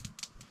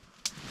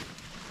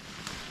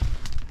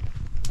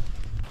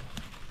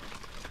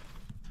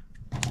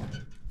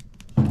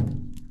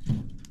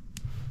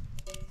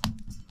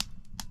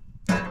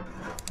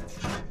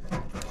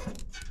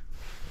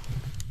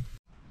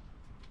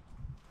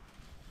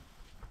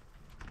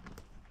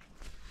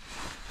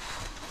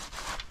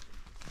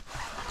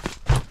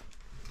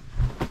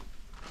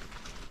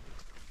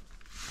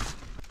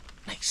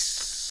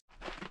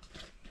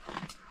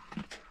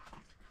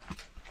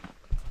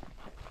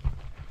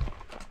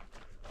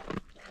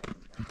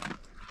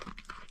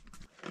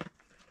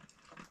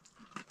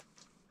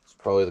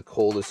 Probably the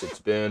coldest it's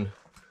been.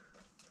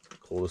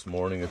 Coldest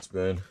morning it's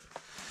been.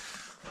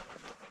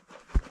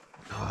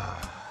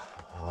 I'm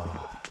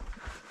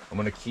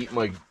gonna keep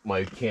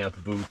my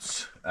camp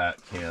boots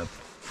at camp.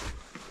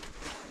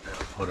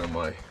 Put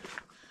on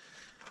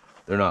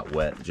they're not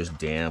wet, just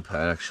damp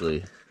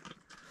actually.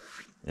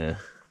 Yeah,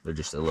 they're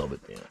just a little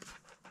bit damp.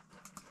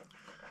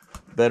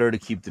 Better to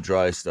keep the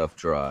dry stuff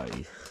dry,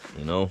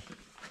 you know?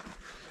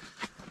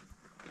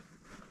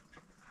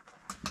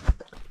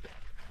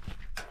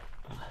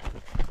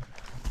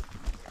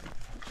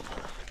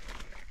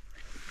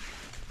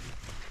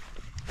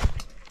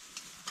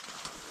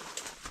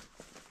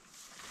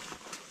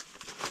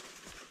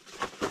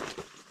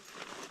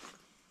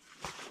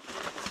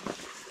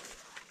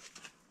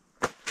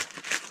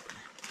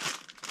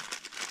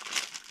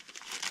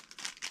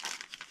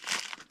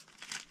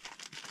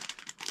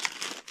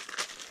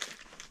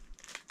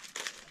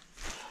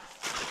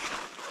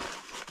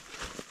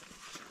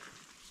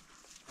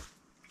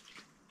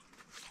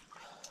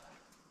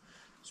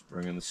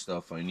 Bringing the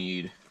stuff I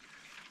need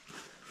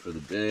for the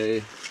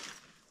day.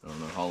 I don't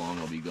know how long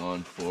I'll be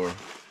gone for.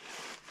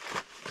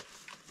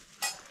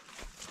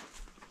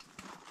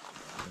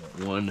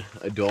 Got one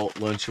adult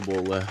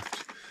Lunchable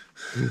left.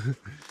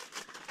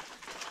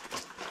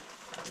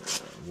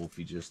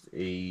 Wolfie just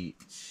ate.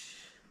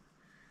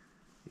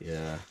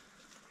 Yeah.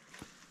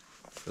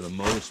 For the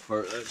most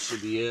part, that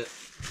should be it.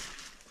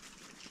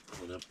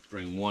 I'm gonna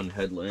bring one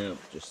headlamp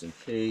just in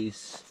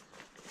case.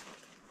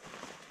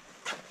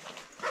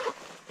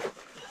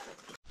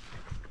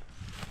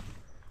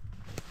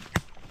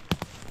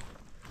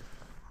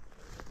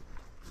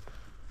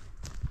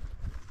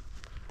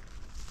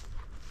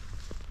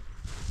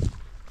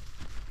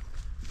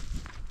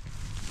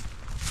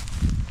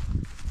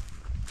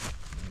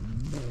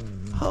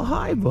 Oh,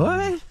 hi,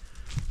 bud.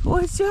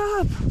 What's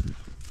up?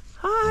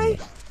 Hi.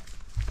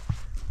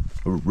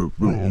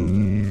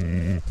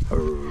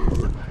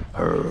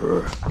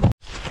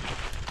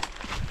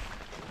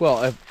 Well,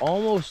 I've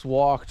almost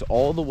walked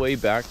all the way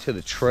back to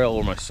the trail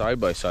where my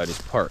side-by-side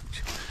is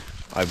parked.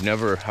 I'm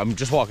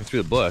just walking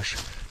through the bush.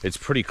 It's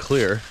pretty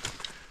clear.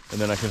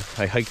 And then I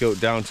hike out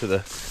down to the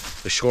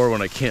shore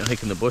when I can't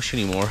hike in the bush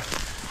anymore.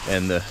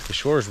 And the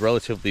shore is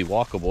relatively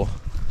walkable,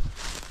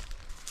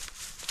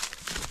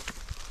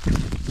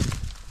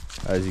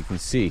 as you can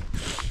see.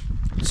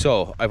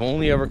 So I've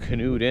only ever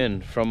canoed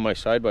in from my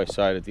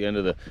side-by-side at the end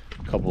of the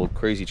couple of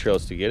crazy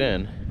trails to get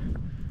in,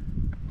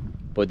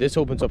 but this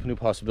opens up a new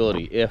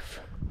possibility. If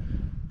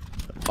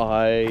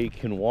I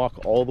can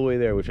walk all the way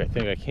there, which I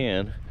think I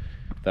can,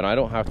 then I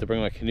don't have to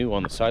bring my canoe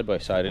on the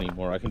side-by-side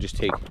anymore. I can just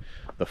take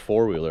the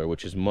four-wheeler,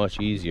 which is much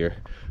easier,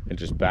 and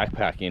just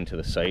backpack into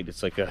the site.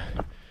 It's like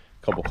a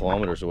couple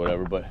kilometers or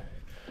whatever, but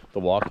the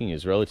walking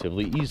is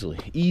relatively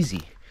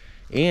easy.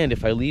 And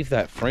if I leave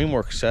that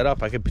framework set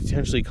up, I could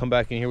potentially come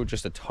back in here with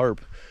just a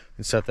tarp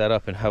and set that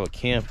up and have a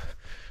camp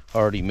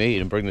already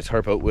made and bring the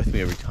tarp out with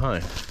me every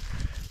time.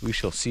 We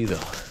shall see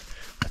though.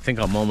 I think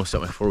I'm almost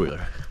at my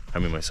four-wheeler. I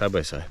mean my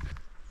side-by-side.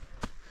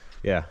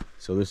 Yeah,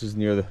 so this is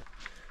near the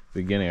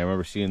beginning. I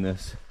remember seeing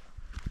this.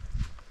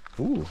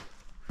 Ooh.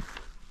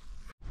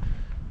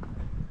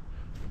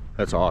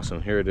 That's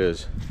awesome. Here it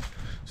is.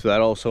 So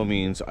that also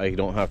means I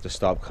don't have to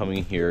stop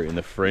coming here in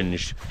the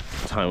fringe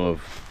time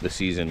of the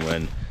season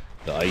when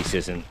the ice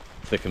isn't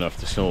thick enough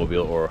to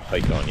snowmobile or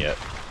hike on yet.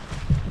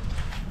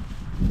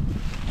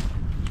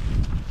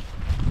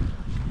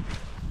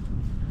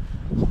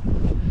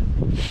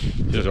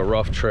 There's a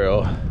rough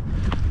trail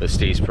that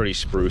stays pretty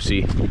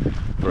sprucey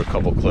for a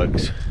couple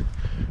clicks.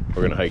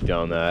 We're gonna hike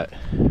down that,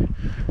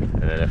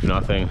 and then if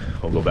nothing,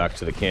 we'll go back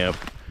to the camp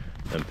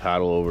and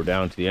paddle over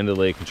down to the end of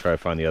the lake and try to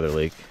find the other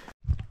lake.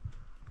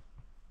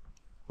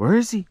 Where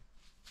is he?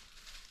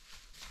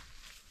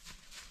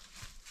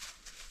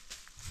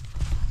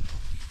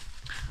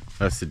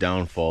 That's the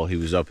downfall. He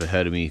was up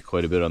ahead of me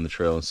quite a bit on the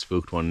trail and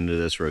spooked one into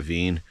this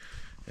ravine,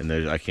 and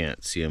I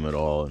can't see him at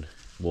all. And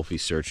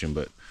Wolfie's searching,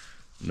 but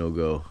no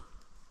go.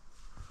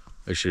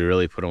 I should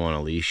really put him on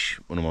a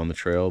leash when I'm on the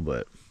trail,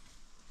 but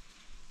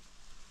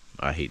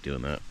I hate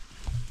doing that.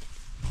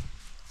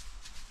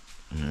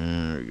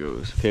 There he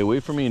goes. Okay,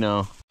 wait for me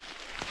now.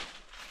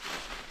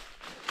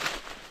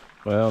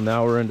 Well,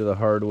 now we're into the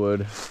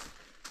hardwood,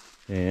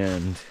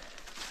 and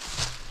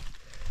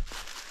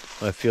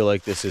I feel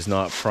like this is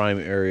not prime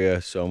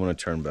area, so I'm gonna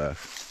turn back.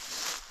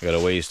 I got a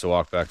ways to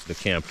walk back to the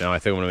camp now. I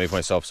think I'm gonna make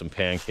myself some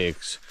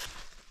pancakes.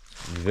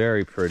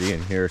 Very pretty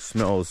in here.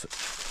 Smells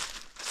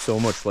so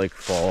much like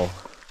fall.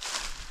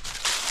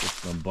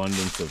 It's an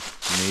abundance of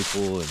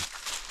maple and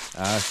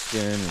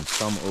aspen and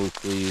some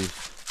oak leaves.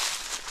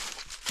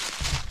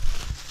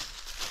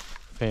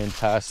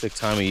 Fantastic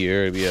time of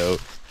year to be out.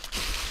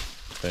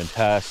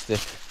 Fantastic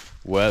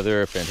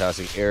weather,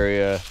 fantastic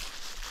area,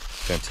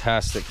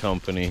 fantastic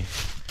company.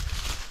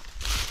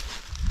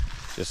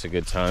 Just a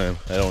good time.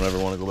 I don't ever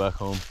want to go back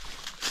home.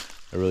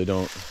 I really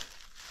don't.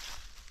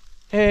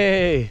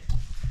 Hey,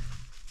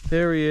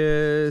 there he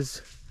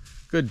is.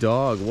 Good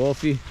dog,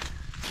 Wolfie.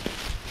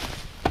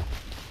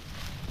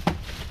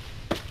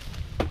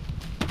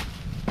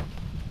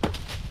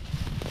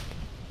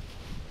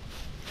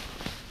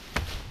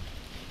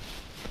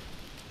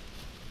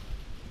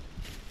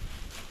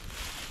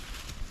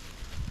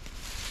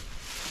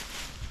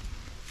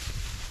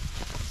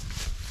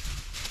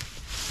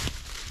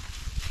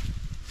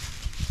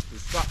 We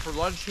stopped for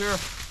lunch here.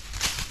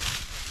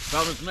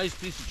 Found this nice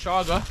piece of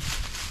chaga.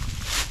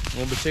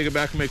 We'll take it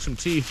back and make some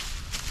tea.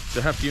 It's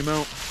a hefty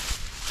amount.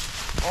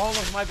 All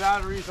of my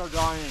batteries are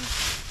dying.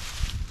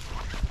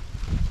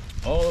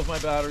 All of my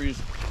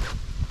batteries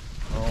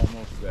are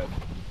almost dead.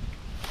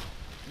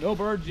 No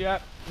birds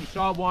yet. We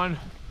saw one.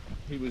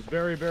 He was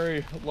very,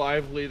 very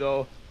lively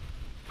though.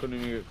 Couldn't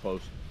even get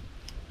close.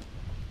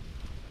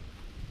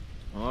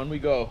 On we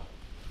go.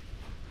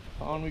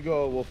 On we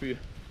go, Wolfie.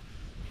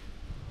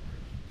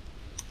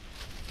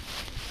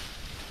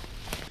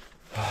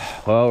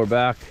 Well, we're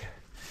back.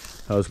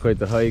 That was quite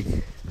the hike.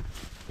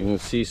 You can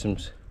see some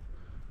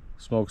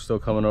smoke still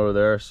coming over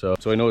there, so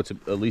I know it's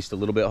at least a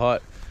little bit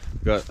hot.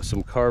 Got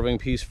some carving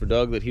piece for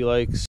Doug that he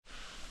likes.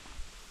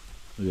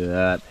 Look at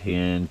that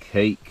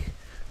pancake.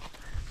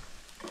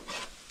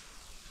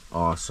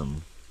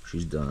 Awesome.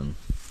 She's done.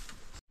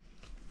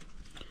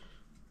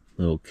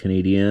 Little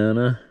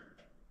Canadiana.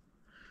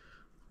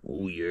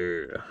 Oh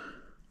yeah.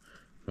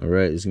 All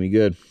right, this is gonna be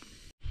good.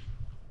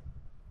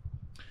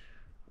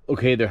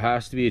 Okay, there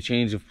has to be a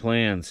change of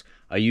plans.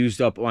 I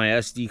used up my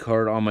SD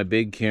card on my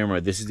big camera.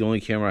 This is the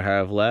only camera I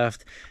have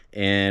left,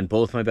 and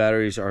both my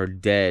batteries are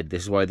dead.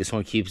 This is why this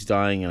one keeps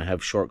dying and I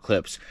have short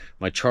clips.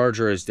 My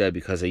charger is dead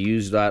because I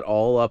used that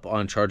all up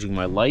on charging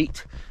my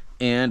light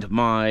and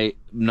my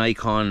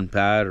Nikon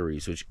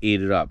batteries, which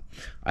ate it up.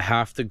 I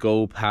have to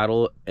go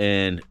paddle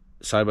and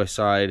side by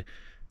side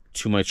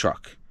to my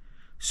truck.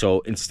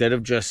 So instead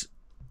of just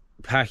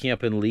packing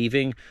up and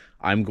leaving,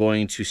 I'm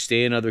going to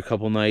stay another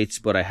couple nights,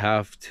 but I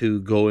have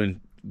to go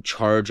and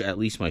charge at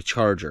least my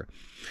charger.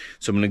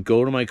 So I'm going to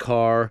go to my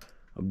car,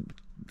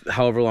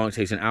 however long it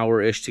takes, an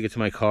hour-ish to get to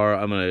my car.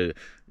 I'm going to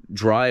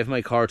drive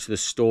my car to the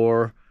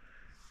store,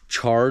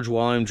 charge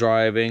while I'm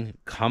driving,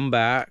 come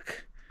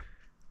back,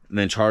 and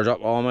then charge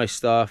up all my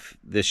stuff.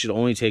 This should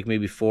only take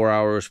maybe 4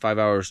 hours, 5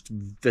 hours.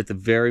 At the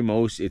very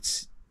most,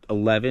 it's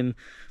 11.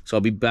 So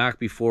I'll be back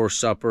before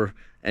supper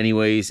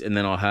anyways, and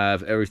then I'll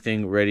have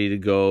everything ready to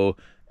go.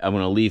 I'm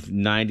going to leave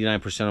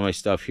 99% of my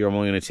stuff here. I'm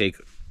only going to take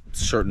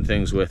certain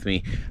things with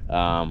me.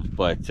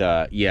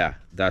 Yeah,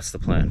 that's the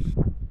plan.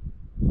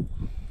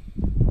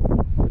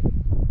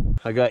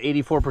 I got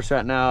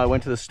 84% now. I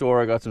went to the store.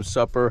 I got some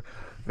supper.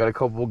 Got a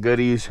couple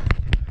goodies.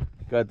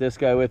 Got this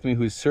guy with me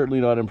who's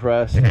certainly not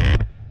impressed.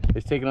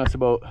 It's taken us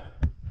about,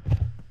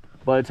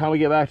 by the time we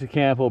get back to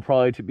camp, it'll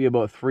probably be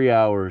about 3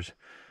 hours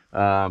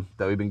that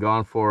we've been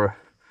gone for.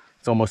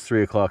 It's almost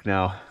 3 o'clock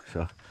now.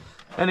 So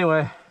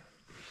anyway,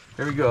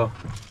 here we go.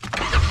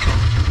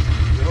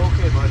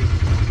 Okay, buddy.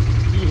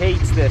 He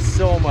hates this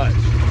so much.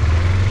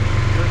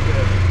 You're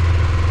good.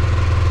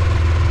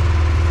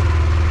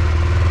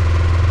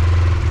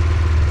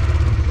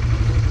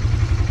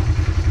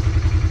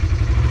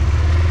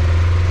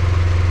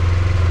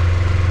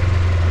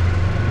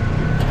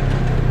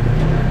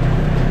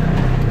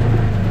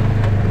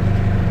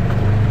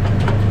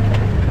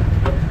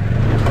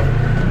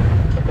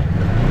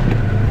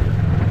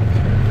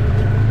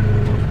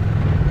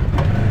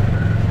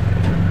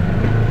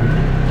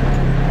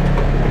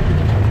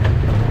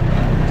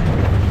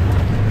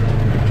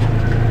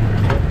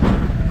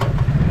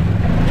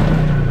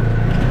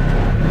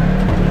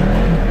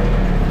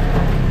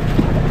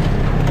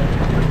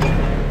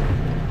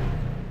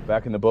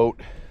 Back in the boat.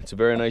 It's a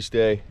very nice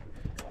day.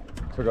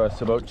 Took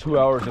us about 2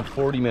 hours and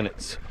 40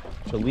 minutes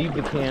to leave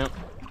the camp,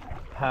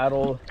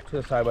 paddle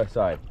to the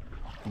side-by-side,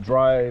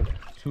 drive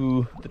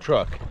to the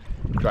truck,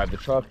 drive the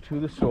truck to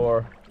the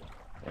store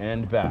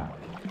and back.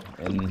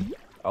 And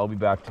I'll be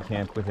back to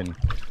camp within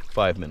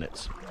 5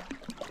 minutes.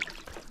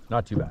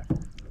 Not too bad.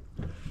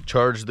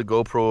 Charged the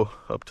GoPro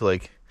up to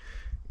like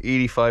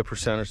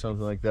 85% or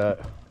something like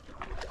that.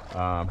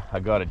 I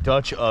got a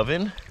Dutch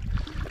oven,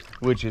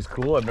 which is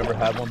cool. I've never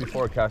had one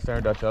before, a cast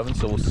iron Dutch oven,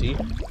 so we'll see.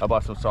 I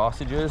bought some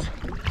sausages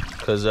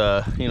because,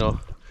 you know,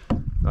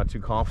 not too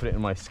confident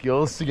in my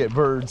skills to get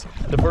birds.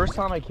 The first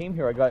time I came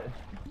here, I got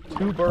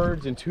 2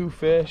 birds and 2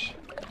 fish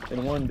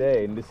in one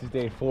day, and this is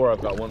day 4.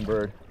 I've got 1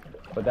 bird,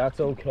 but that's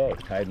okay.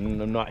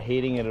 I'm not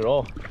hating it at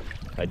all.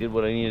 I did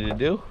what I needed to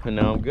do, and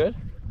now I'm good.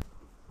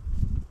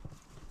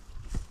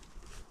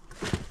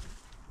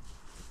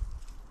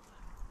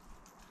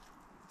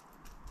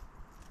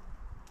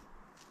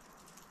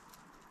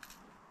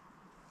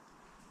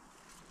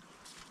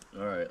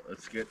 All right,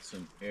 let's get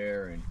some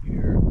air in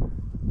here.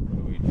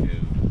 What do we do?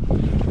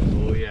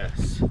 Oh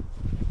yes,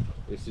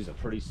 this is a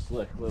pretty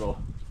slick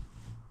little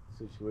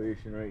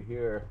situation right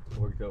here.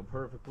 Worked out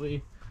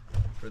perfectly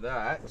for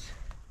that.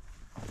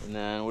 And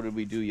then what did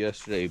we do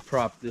yesterday?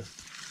 Propped this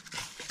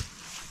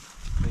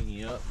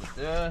thingy up with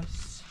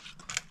this.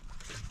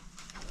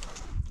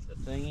 The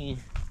thingy.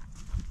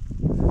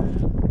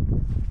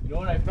 You know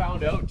what I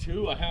found out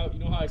too? You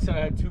know how I said I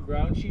had 2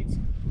 ground sheets?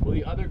 Well,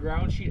 the other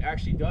ground sheet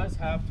actually does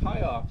have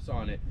tie-offs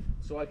on it.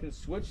 So I can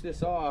switch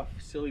this off,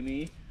 silly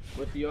me,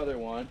 with the other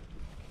one.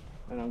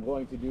 And I'm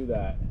going to do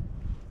that.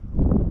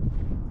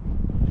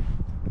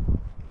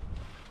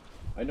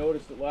 I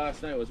noticed it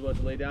last night. I was about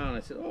to lay down.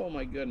 I said, oh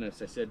my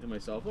goodness. I said to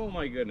myself, oh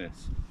my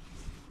goodness.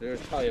 There's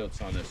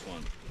tie-outs on this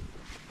one.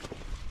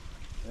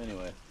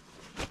 Anyway,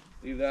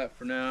 leave that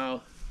for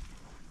now.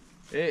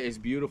 It is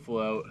beautiful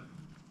out.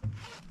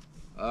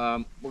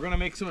 We're going to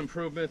make some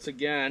improvements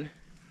again.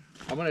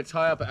 I'm going to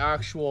tie up an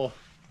actual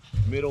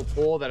middle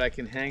pole that I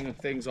can hang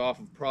things off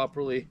of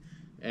properly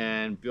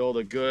and build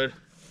a good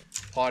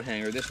pot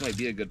hanger. This might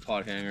be a good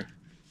pot hanger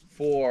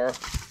for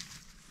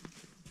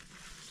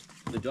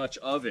the Dutch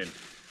oven.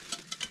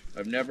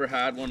 I've never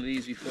had one of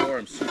these before.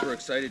 I'm super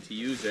excited to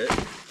use it.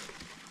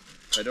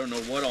 I don't know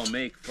what I'll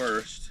make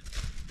first,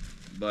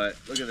 but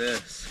look at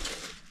this.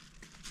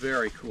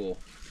 Very cool.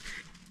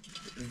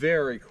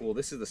 Very cool.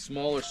 This is the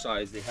smaller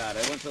size they had.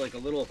 I went to like a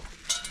little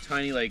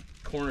tiny like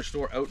corner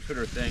store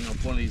outfitter thing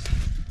off one of these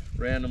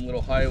random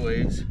little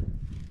highways.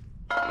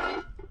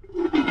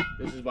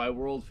 This is by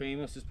World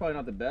Famous. It's probably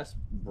not the best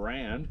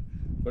brand,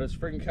 but it's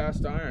freaking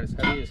cast iron. It's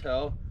heavy as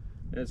hell,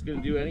 and it's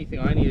going to do anything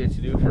I need it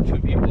to do for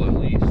 2 people at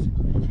least.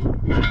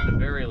 At the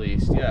very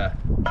least, yeah.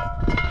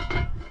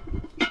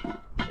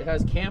 It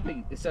has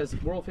camping. It says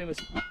World Famous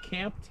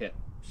camp tips.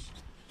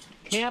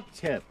 Camp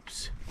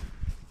tips.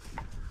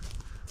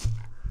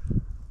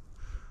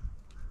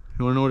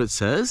 You want to know what it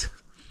says?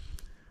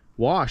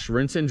 Wash,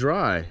 rinse, and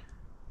dry.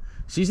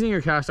 Seasoning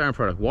your cast iron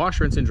product.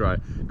 Wash, rinse, and dry.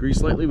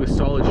 Grease lightly with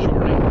solid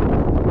shortening.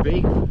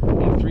 Bake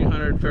in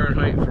 300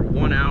 Fahrenheit for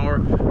 1 hour.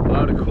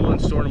 Allow to cool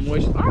and store in a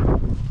moist.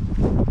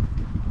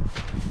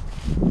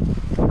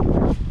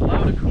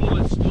 Allow to cool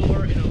and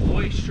store in a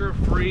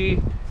moisture-free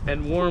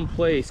and warm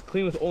place.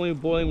 Clean with only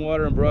boiling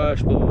water and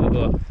brush. Blah blah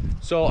blah.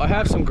 So I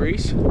have some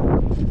grease.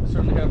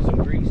 Certainly have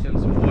some grease and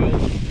some oil.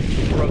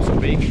 Rub some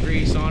bacon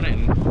grease on it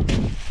and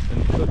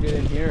cook it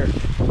in here.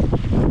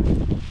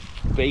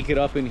 Bake it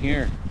up in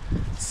here.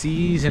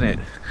 Season it.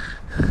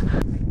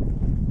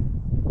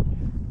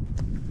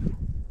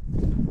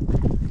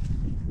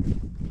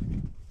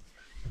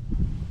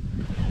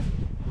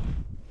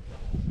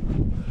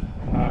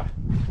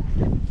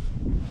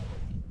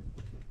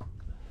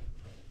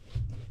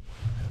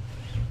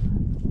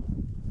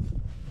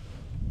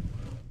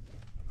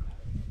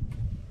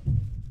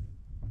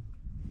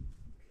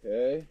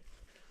 Okay.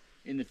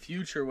 In the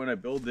future, when I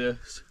build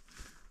this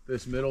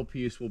middle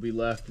piece will be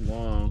left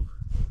long.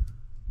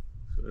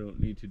 I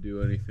don't need to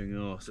do anything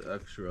else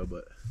extra,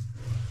 but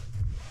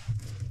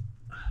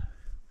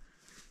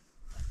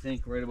I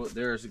think right about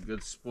there is a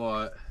good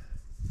spot.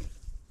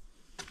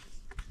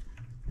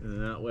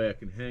 And that way I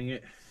can hang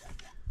it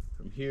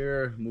from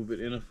here, move it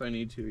in if I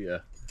need to. Yeah.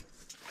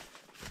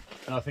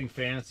 Nothing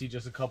fancy,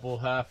 just a couple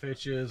half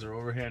hitches or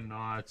overhand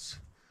knots.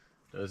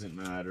 Doesn't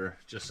matter,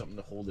 just something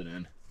to hold it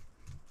in.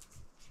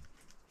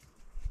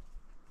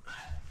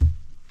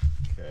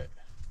 Okay.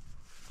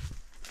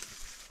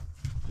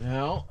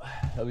 Now,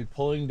 I'll be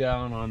pulling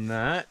down on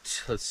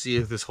that. Let's see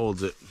if this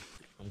holds it.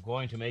 I'm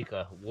going to make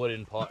a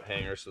wooden pot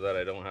hanger so that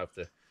I don't have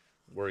to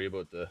worry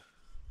about the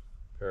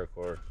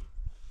paracord.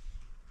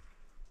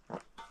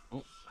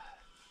 Oh.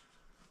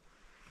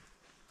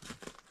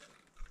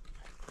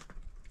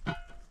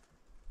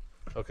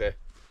 Okay,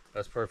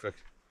 that's perfect.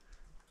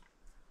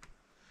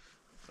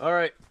 All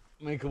right,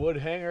 make a wood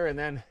hanger and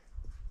then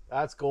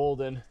that's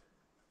golden.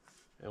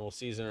 And we'll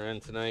season her in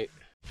tonight.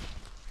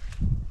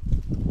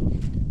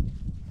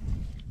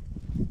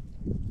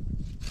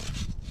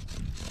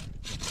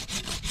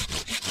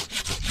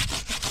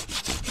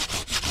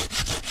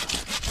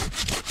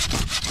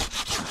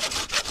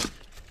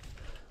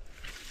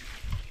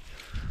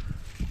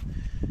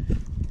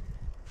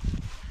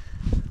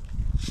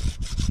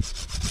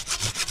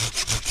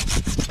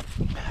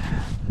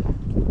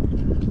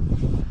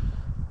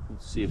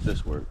 Let's see if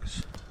this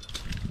works.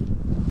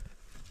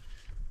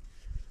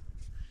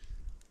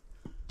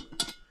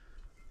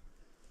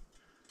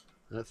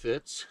 That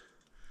fits.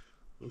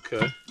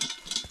 Okay.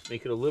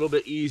 Make it a little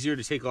bit easier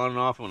to take on and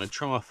off. I'm going to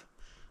trim off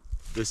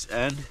this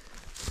end.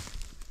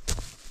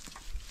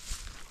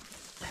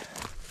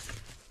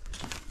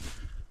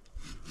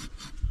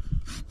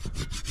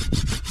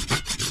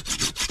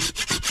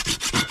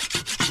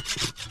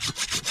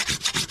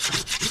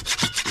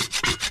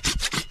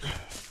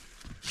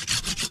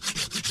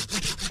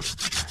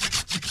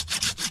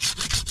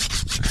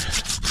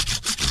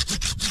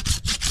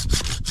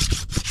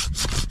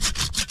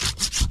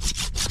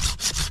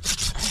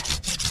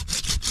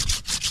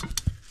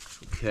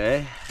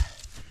 Okay.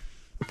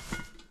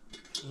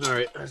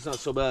 Alright, that's not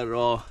so bad at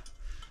all.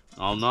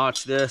 I'll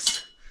notch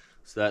this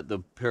so that the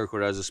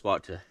paracord has a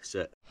spot to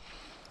sit.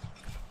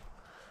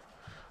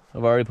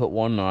 I've already put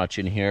one notch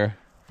in here.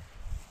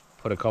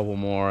 Put a couple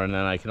more, and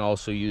then I can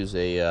also use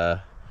a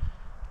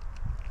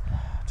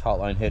taut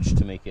line hitch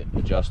to make it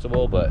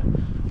adjustable, but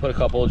put a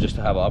couple just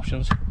to have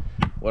options.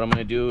 What I'm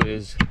going to do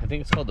is, I think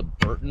it's called the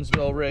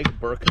Burtonsville rig,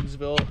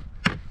 Burkinsville.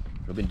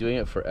 I've been doing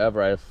it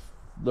forever. I've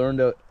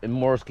learned out in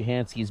Morris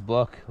Kahansky's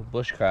book,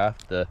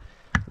 Bushcraft, the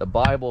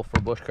Bible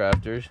for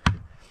bushcrafters.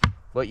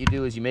 What you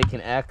do is you make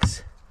an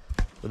X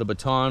with a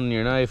baton and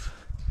your knife,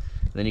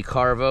 and then you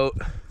carve out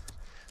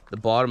the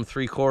bottom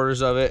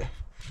 3/4 of it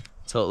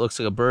so it looks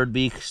like a bird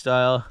beak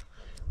style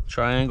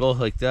triangle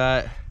like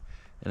that,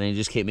 and then you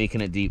just keep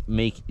making it deep.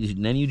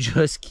 Then you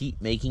just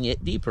keep making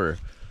it deeper,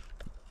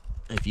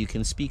 if you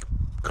can speak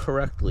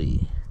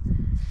correctly.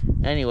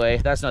 Anyway,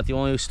 that's not the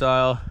only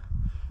style.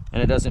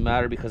 And it doesn't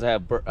matter because I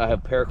have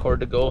paracord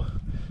to go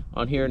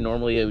on here.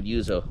 Normally I would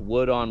use a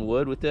wood on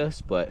wood with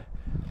this, but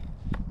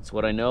it's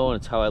what I know and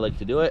it's how I like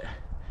to do it.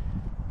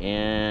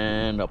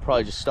 And I'll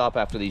probably just stop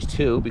after these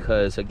two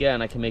because,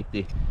 again, I can make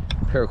the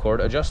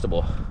paracord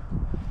adjustable.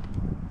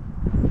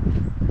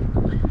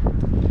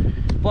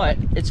 But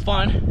it's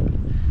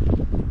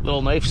fun.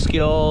 Little knife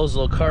skills,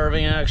 little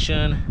carving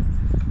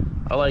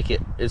action. I like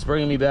it. It's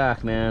bringing me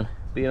back, man.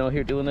 Being out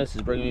here doing this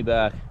is bringing me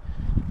back.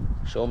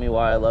 Show me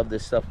why I love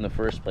this stuff in the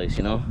first place,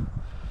 you know?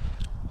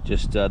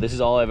 Just, this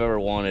is all I've ever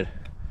wanted.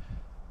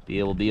 Be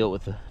able to be out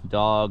with the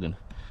dog and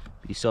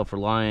be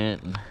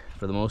self-reliant, and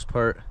for the most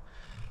part,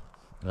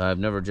 I've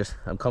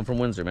come from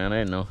Windsor, man. I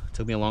didn't know. It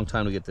took me a long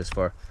time to get this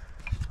far.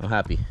 I'm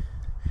happy.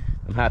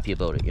 I'm happy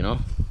about it, you know?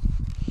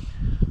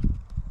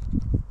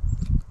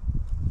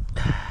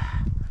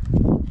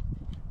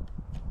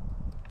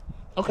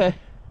 Okay.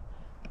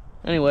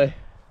 Anyway,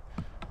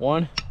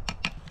 1,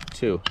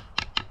 2.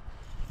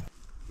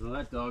 Well,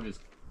 that dog is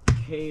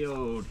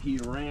KO'd. He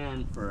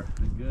ran for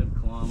a good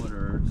kilometer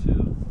or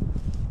 2.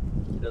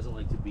 He doesn't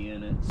like to be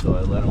in it, so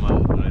I let him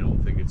out, and I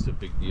don't think it's a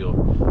big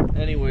deal.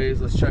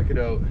 Anyways, let's check it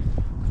out.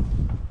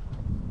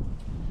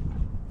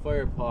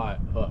 Fire pot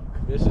hook.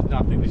 This is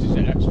nothing. This is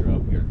an extra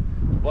up here.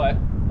 But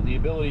the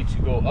ability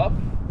to go up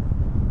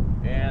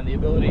and the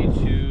ability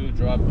to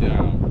drop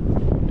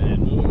down and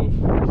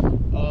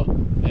move up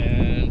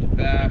and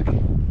back.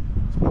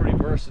 It's pretty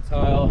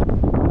versatile.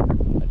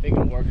 I think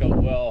it'll work out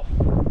well.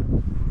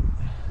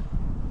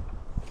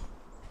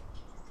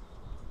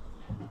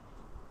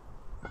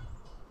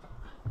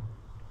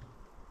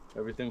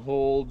 Everything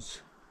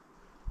holds.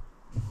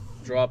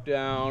 Drop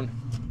down.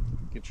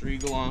 Get your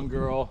eagle on,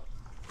 girl.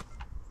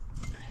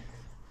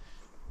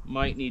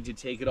 Might need to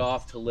take it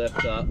off to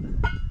lift up.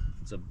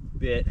 It's a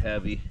bit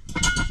heavy.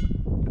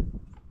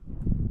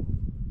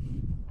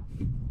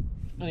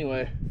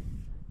 Anyway,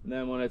 and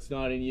then when it's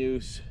not in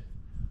use,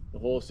 the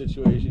whole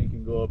situation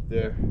can go up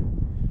there.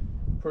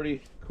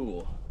 Pretty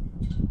cool.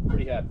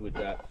 Pretty happy with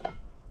that.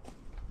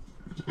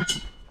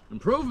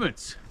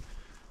 Improvements.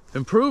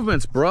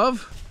 Improvements,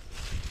 bruv.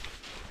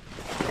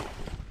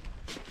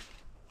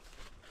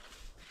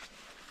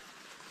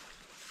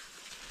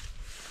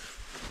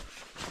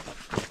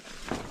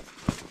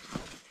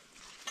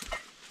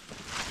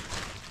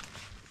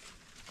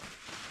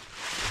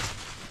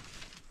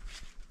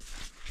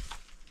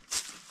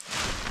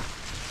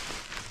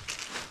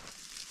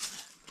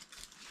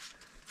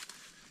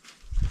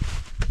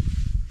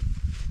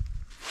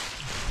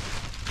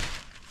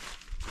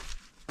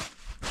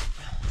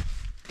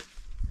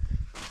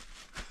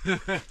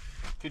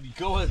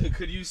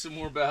 Could use some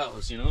more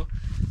boughs, you know?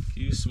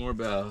 Could use some more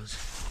boughs.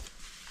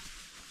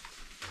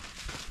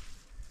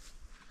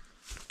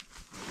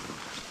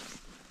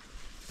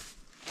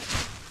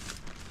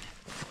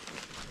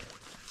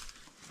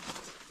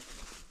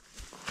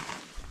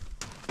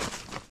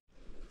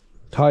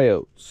 Tie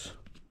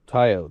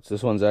oats.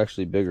 This one's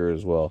actually bigger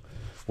as well.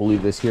 We'll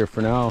leave this here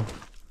for now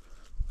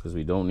because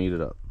we don't need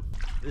it up.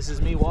 This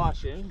is me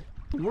washing.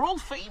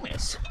 World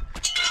famous.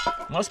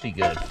 Must be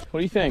good. What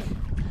do you think?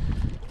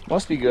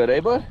 Must be good, eh,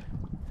 bud?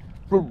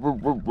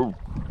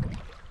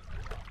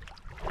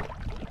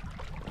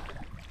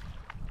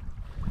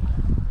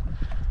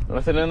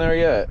 Nothing in there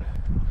yet.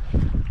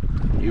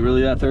 You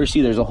really that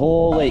thirsty? There's a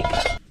whole lake.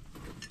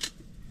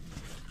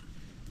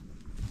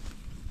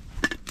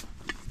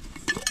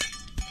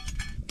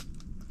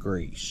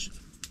 Grease.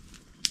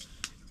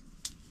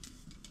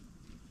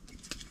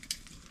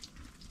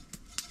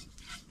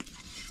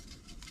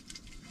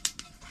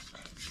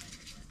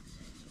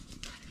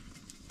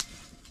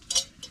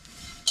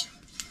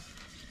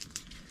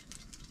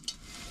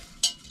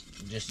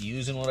 Just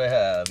using what I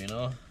have, you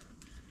know?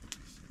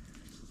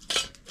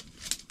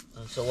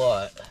 That's a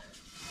lot.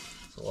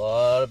 It's a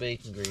lot of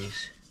bacon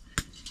grease.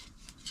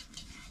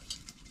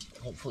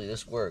 Hopefully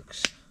this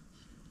works.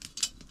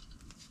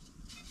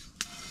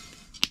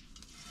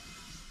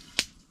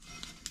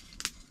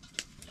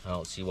 I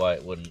don't see why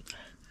it wouldn't.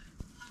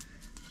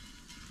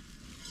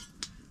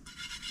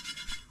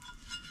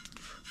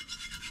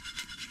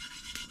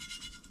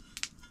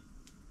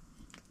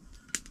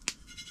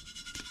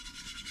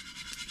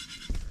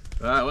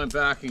 I went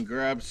back and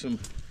grabbed some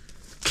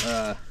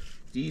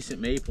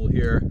decent maple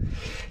here.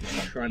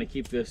 I'm trying to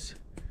keep this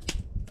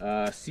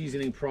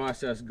seasoning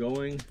process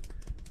going.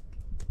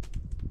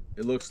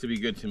 It looks to be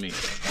good to me,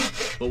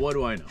 but what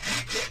do I know?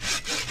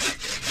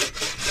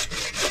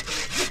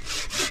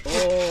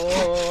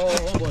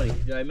 Oh buddy,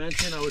 did I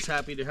mention I was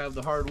happy to have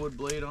the hardwood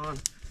blade on?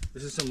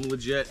 This is some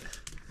legit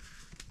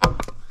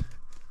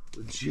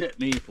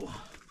maple.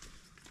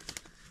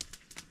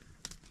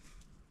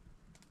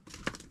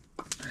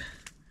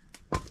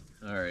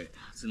 All right,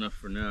 that's enough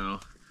for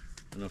now.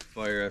 Enough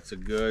fire. That's a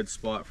good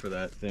spot for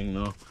that thing,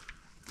 though.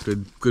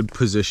 Good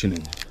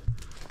positioning.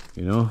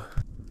 You know,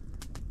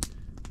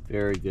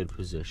 very good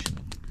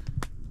positioning.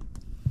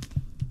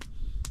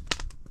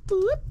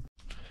 Boop.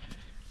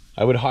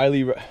 I would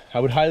highly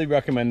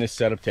recommend this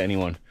setup to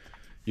anyone.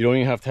 You don't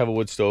even have to have a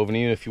wood stove, and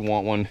even if you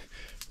want one,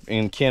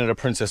 in Canada,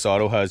 Princess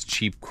Auto has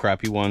cheap,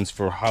 crappy ones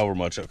for however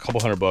much, a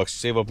couple $100.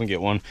 Save up and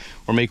get one,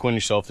 or make one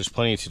yourself. There's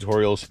plenty of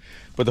tutorials.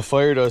 But the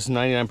fire does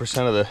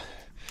 99% of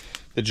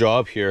the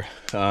job here,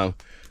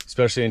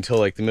 especially until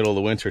like the middle of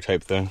the winter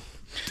type thing.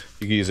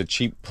 You can use a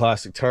cheap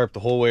plastic tarp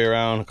the whole way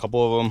around, a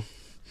couple of them.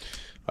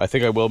 I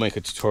think I will make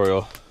a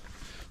tutorial.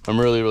 I'm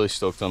really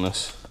stoked on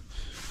this.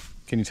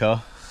 Can you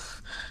tell?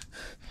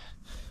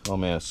 Oh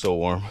man, it's so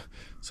warm.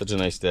 Such a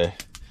nice day.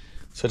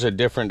 Such a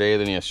different day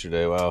than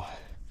yesterday, wow.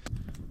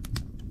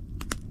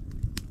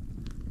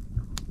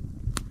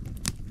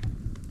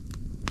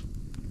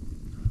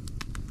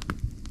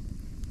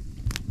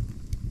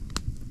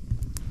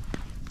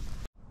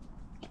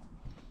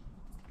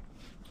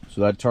 So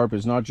that tarp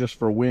is not just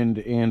for wind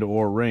and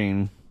or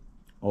rain,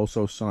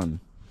 also sun.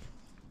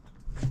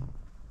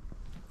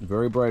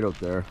 Very bright out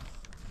there.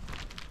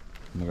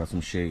 And I got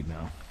some shade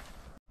now.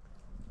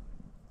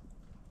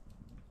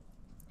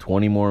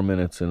 20 more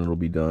minutes and it'll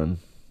be done.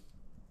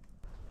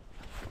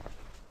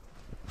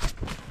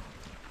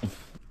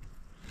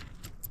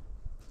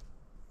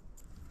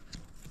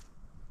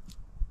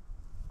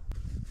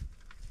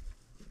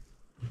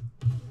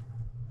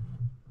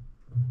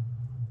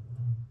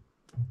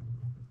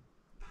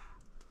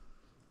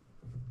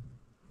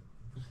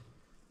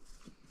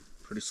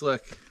 Pretty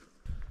slick.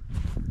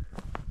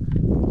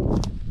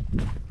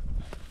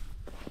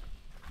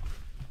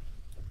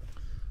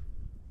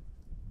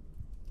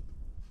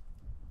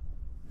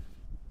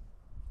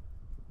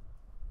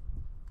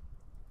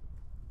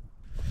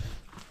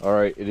 All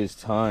right, it is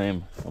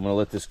time. I'm gonna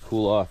let this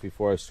cool off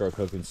before I start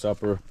cooking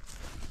supper.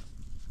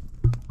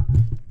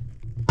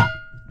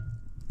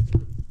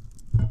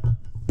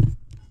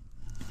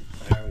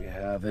 There we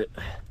have it.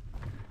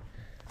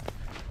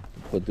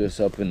 Put this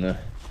up in the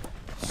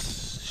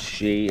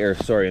shade, or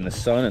sorry, in the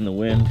sun and the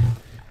wind.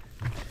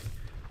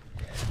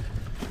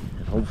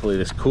 And hopefully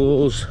this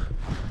cools.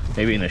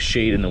 Maybe in the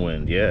shade and the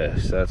wind.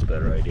 Yes, that's a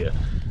better idea.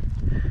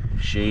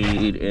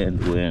 Shade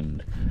and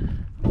wind.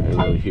 There we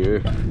go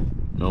here.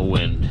 No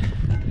wind.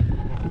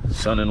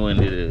 Sun and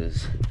wind it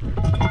is.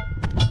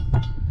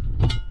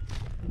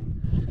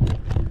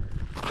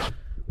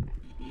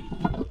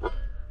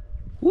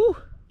 Woo!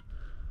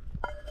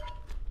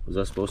 Was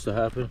that supposed to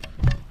happen?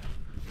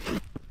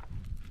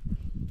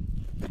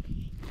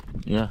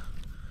 Yeah.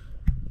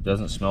 It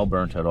doesn't smell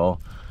burnt at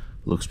all.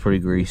 Looks pretty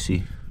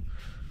greasy.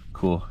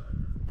 Cool.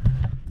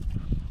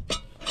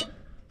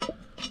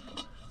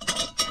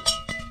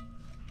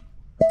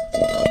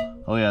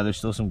 Oh yeah, there's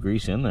still some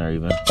grease in there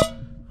even.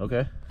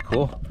 Okay,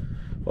 cool.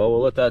 Well,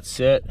 we'll let that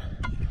sit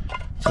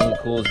until it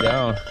cools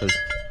down, because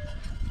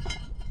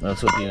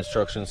That's what the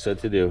instructions said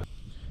to do.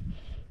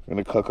 I'm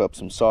gonna cook up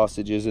some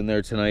sausages in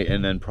there tonight,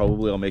 and then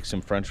probably I'll make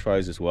some French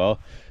fries as well,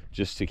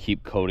 just to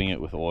keep coating it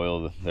with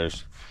oil.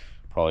 There's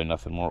probably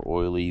nothing more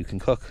oily you can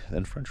cook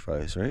than French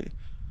fries, right?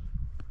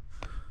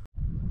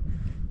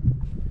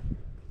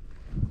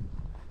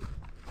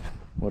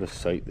 What a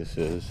sight this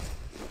is.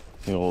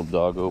 The old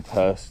doggo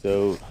passed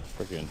out.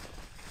 Freaking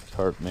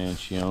Tarp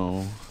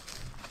Manchion.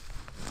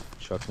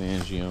 Chuck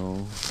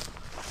Mangione.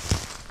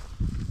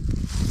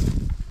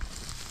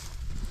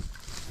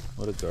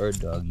 What a guard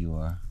dog you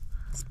are.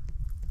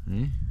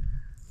 Eh?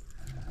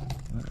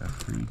 What a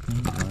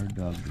freaking guard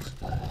dog this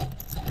guy.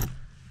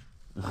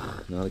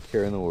 Not a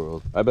care in the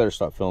world. I better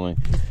stop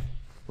filming.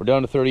 We're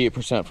down to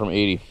 38% from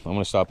 80. I'm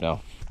gonna stop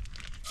now.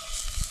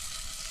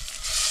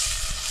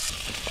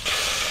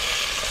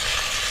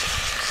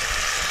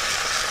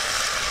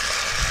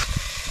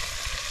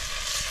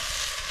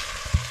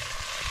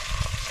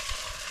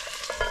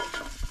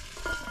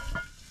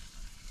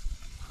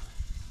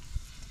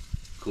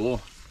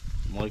 Cool.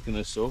 I'm liking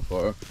this so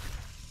far.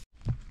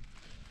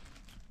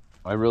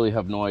 I really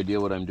have no idea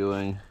what I'm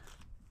doing.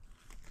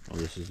 Oh,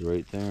 this is the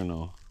right thing or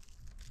no?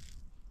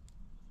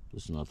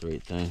 This is not the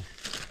right thing.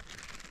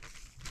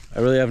 I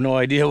really have no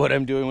idea what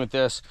I'm doing with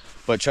this,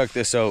 but check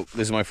this out.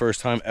 This is my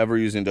first time ever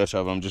using Dutch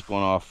oven. I'm just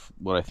going off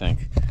what I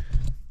think.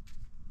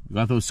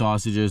 Got those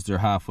sausages, they're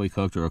halfway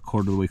cooked, or a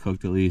quarter of the way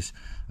cooked at least.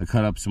 I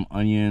cut up some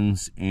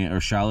onions or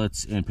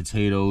shallots and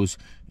potatoes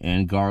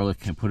and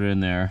garlic and put it in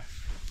there.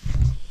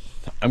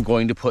 I'm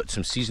going to put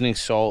some seasoning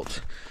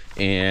salt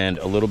and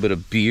a little bit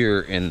of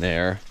beer in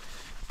there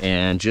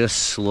and just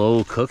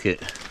slow cook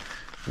it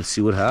and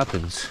see what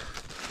happens.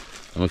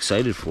 I'm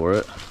excited for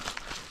it.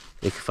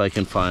 If I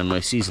can find my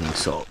seasoning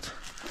salt.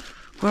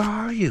 Where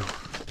are you?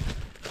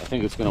 I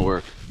think it's gonna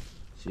work.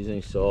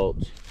 Seasoning salt,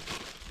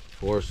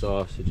 4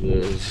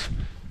 sausages,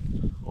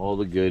 all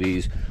the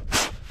goodies,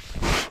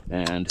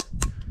 and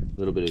a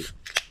little bit of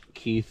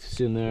Keith's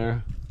in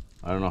there.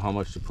 I don't know how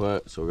much to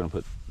put, so we're gonna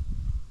put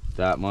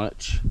that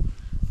much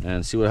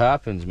and see what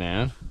happens,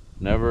 man.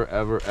 Never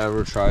ever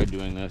ever tried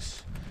doing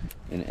this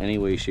in any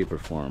way, shape, or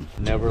form.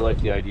 Never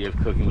liked the idea of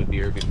cooking with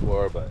beer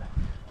before, but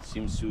it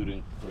seems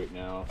suiting right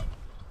now.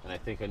 And I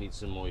think I need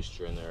some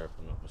moisture in there if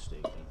I'm not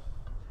mistaken.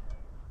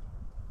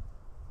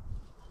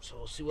 So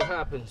we'll see what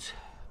happens.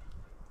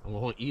 I'm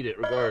gonna eat it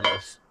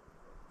regardless.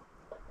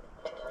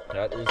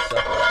 That is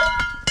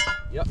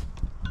separate. Yep.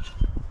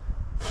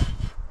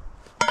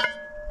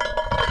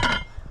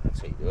 That's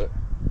how you do it.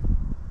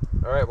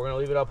 Alright, we're gonna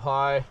leave it up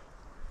high.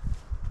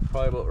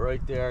 Probably about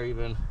right there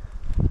even.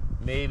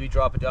 Maybe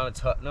drop it down a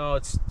touch. No,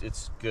 it's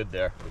good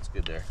there. It's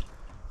good there.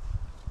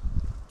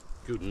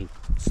 Guten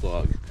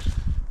slog.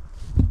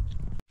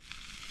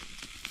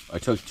 I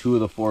took 2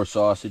 of the 4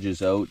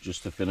 sausages out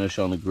just to finish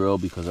on the grill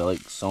because I like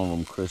some of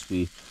them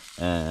crispy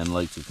and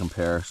like to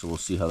compare, so we'll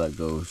see how that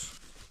goes.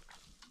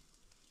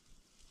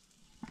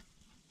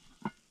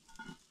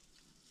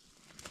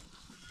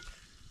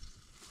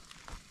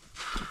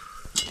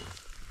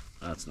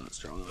 That's not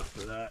strong enough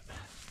for that.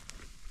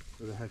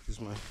 Where the heck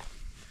is my...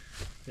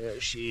 There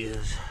she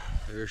is.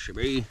 There she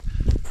be.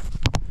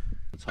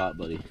 It's hot,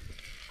 buddy.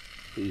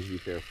 Please be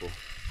careful.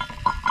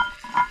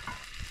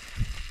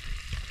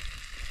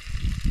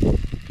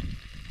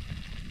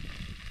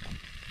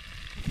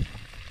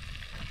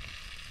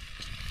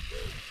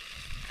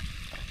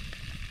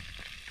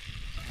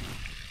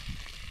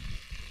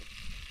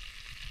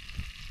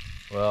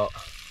 Well,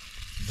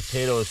 the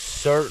potatoes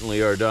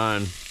certainly are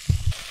done.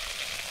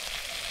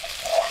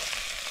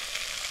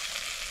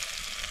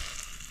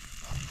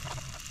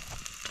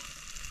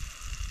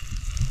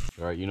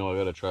 All right, you know I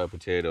gotta try a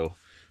potato.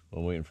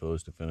 I'm waiting for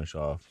those to finish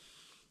off.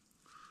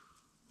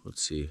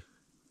 Let's see.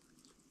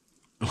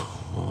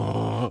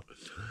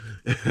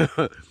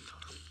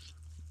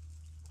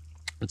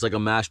 It's like a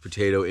mashed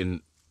potato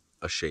in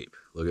a shape.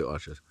 Look at,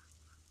 watch this.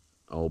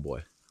 Oh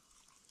boy.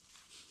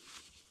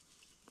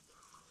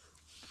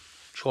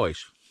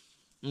 Choice.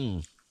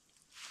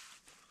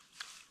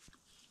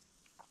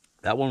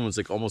 That one was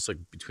like almost like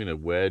between a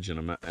wedge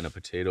and a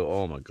potato.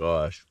 Oh my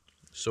gosh,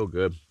 so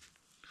good.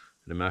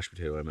 And a mashed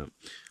potato, I meant.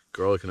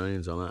 Garlic and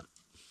onions on that.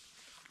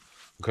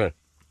 Okay.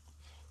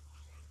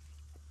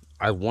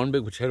 I have 1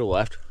 big potato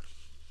left,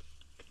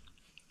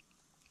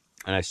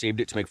 and I saved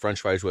it to make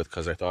French fries with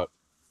because I thought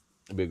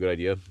it'd be a good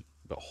idea.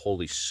 But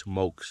holy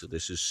smokes,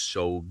 this is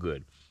so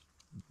good.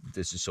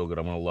 This is so good.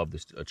 I'm gonna love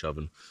this Dutch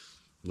oven.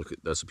 Look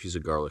at, that's a piece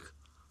of garlic.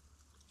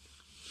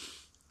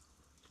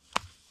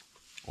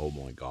 Oh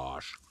my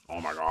gosh. Oh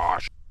my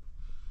gosh.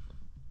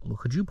 What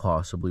could you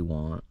possibly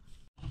want?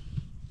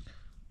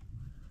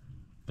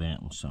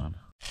 Bam, son.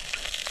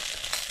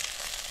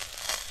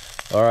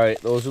 All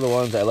right, those are the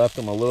ones. I left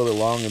them a little bit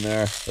long in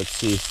there. Let's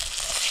see.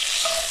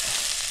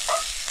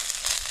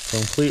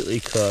 Completely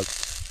cooked.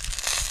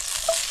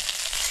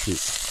 Shoot.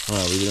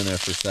 I'll leave it in there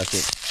for a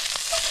second.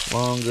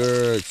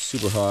 Longer, it's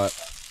super hot.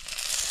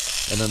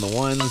 And then the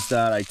ones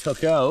that I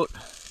took out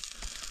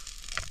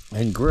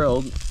and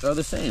grilled are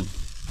the same.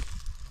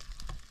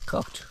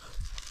 Cooked.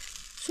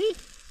 See?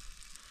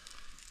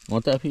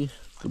 Want that piece?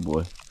 Good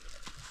boy.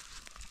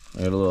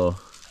 I got a little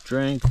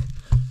drink.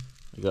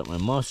 I got my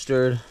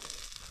mustard.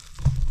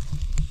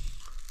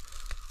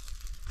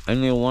 I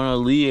didn't even want to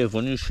leave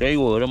when you say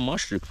go with a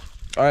mustard.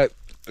 Alright,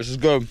 this is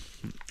good.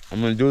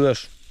 I'm gonna do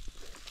this.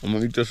 I'm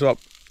gonna eat this up.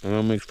 I'm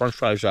gonna make french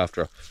fries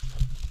after.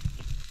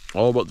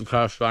 All about the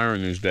cast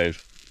iron these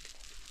days.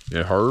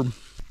 Yeah, Herb.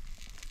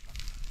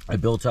 I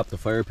built up the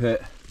fire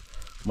pit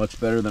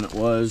much better than it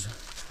was.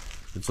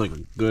 It's like a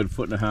good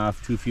 1.5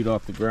 feet, 2 feet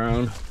off the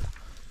ground.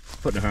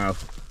 1.5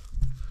 feet.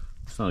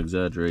 Let's not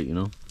exaggerate, you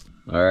know.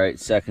 All right,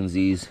 seconds.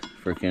 These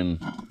freaking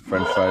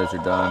french fries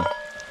are done.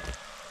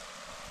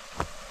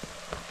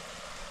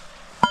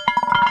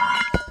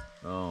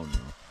 Oh no,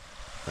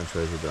 french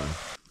fries are done.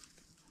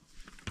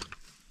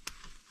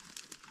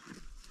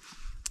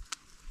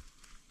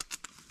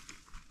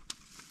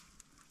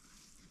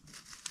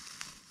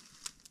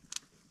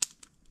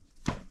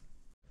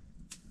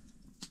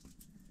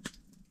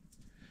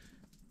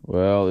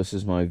 Well, this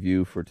is my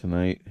view for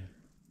tonight.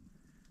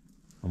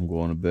 I'm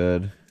going to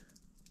bed.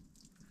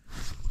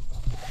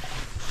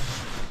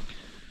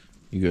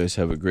 You guys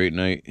have a great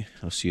night.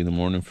 I'll see you in the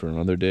morning for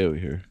another day over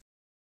here.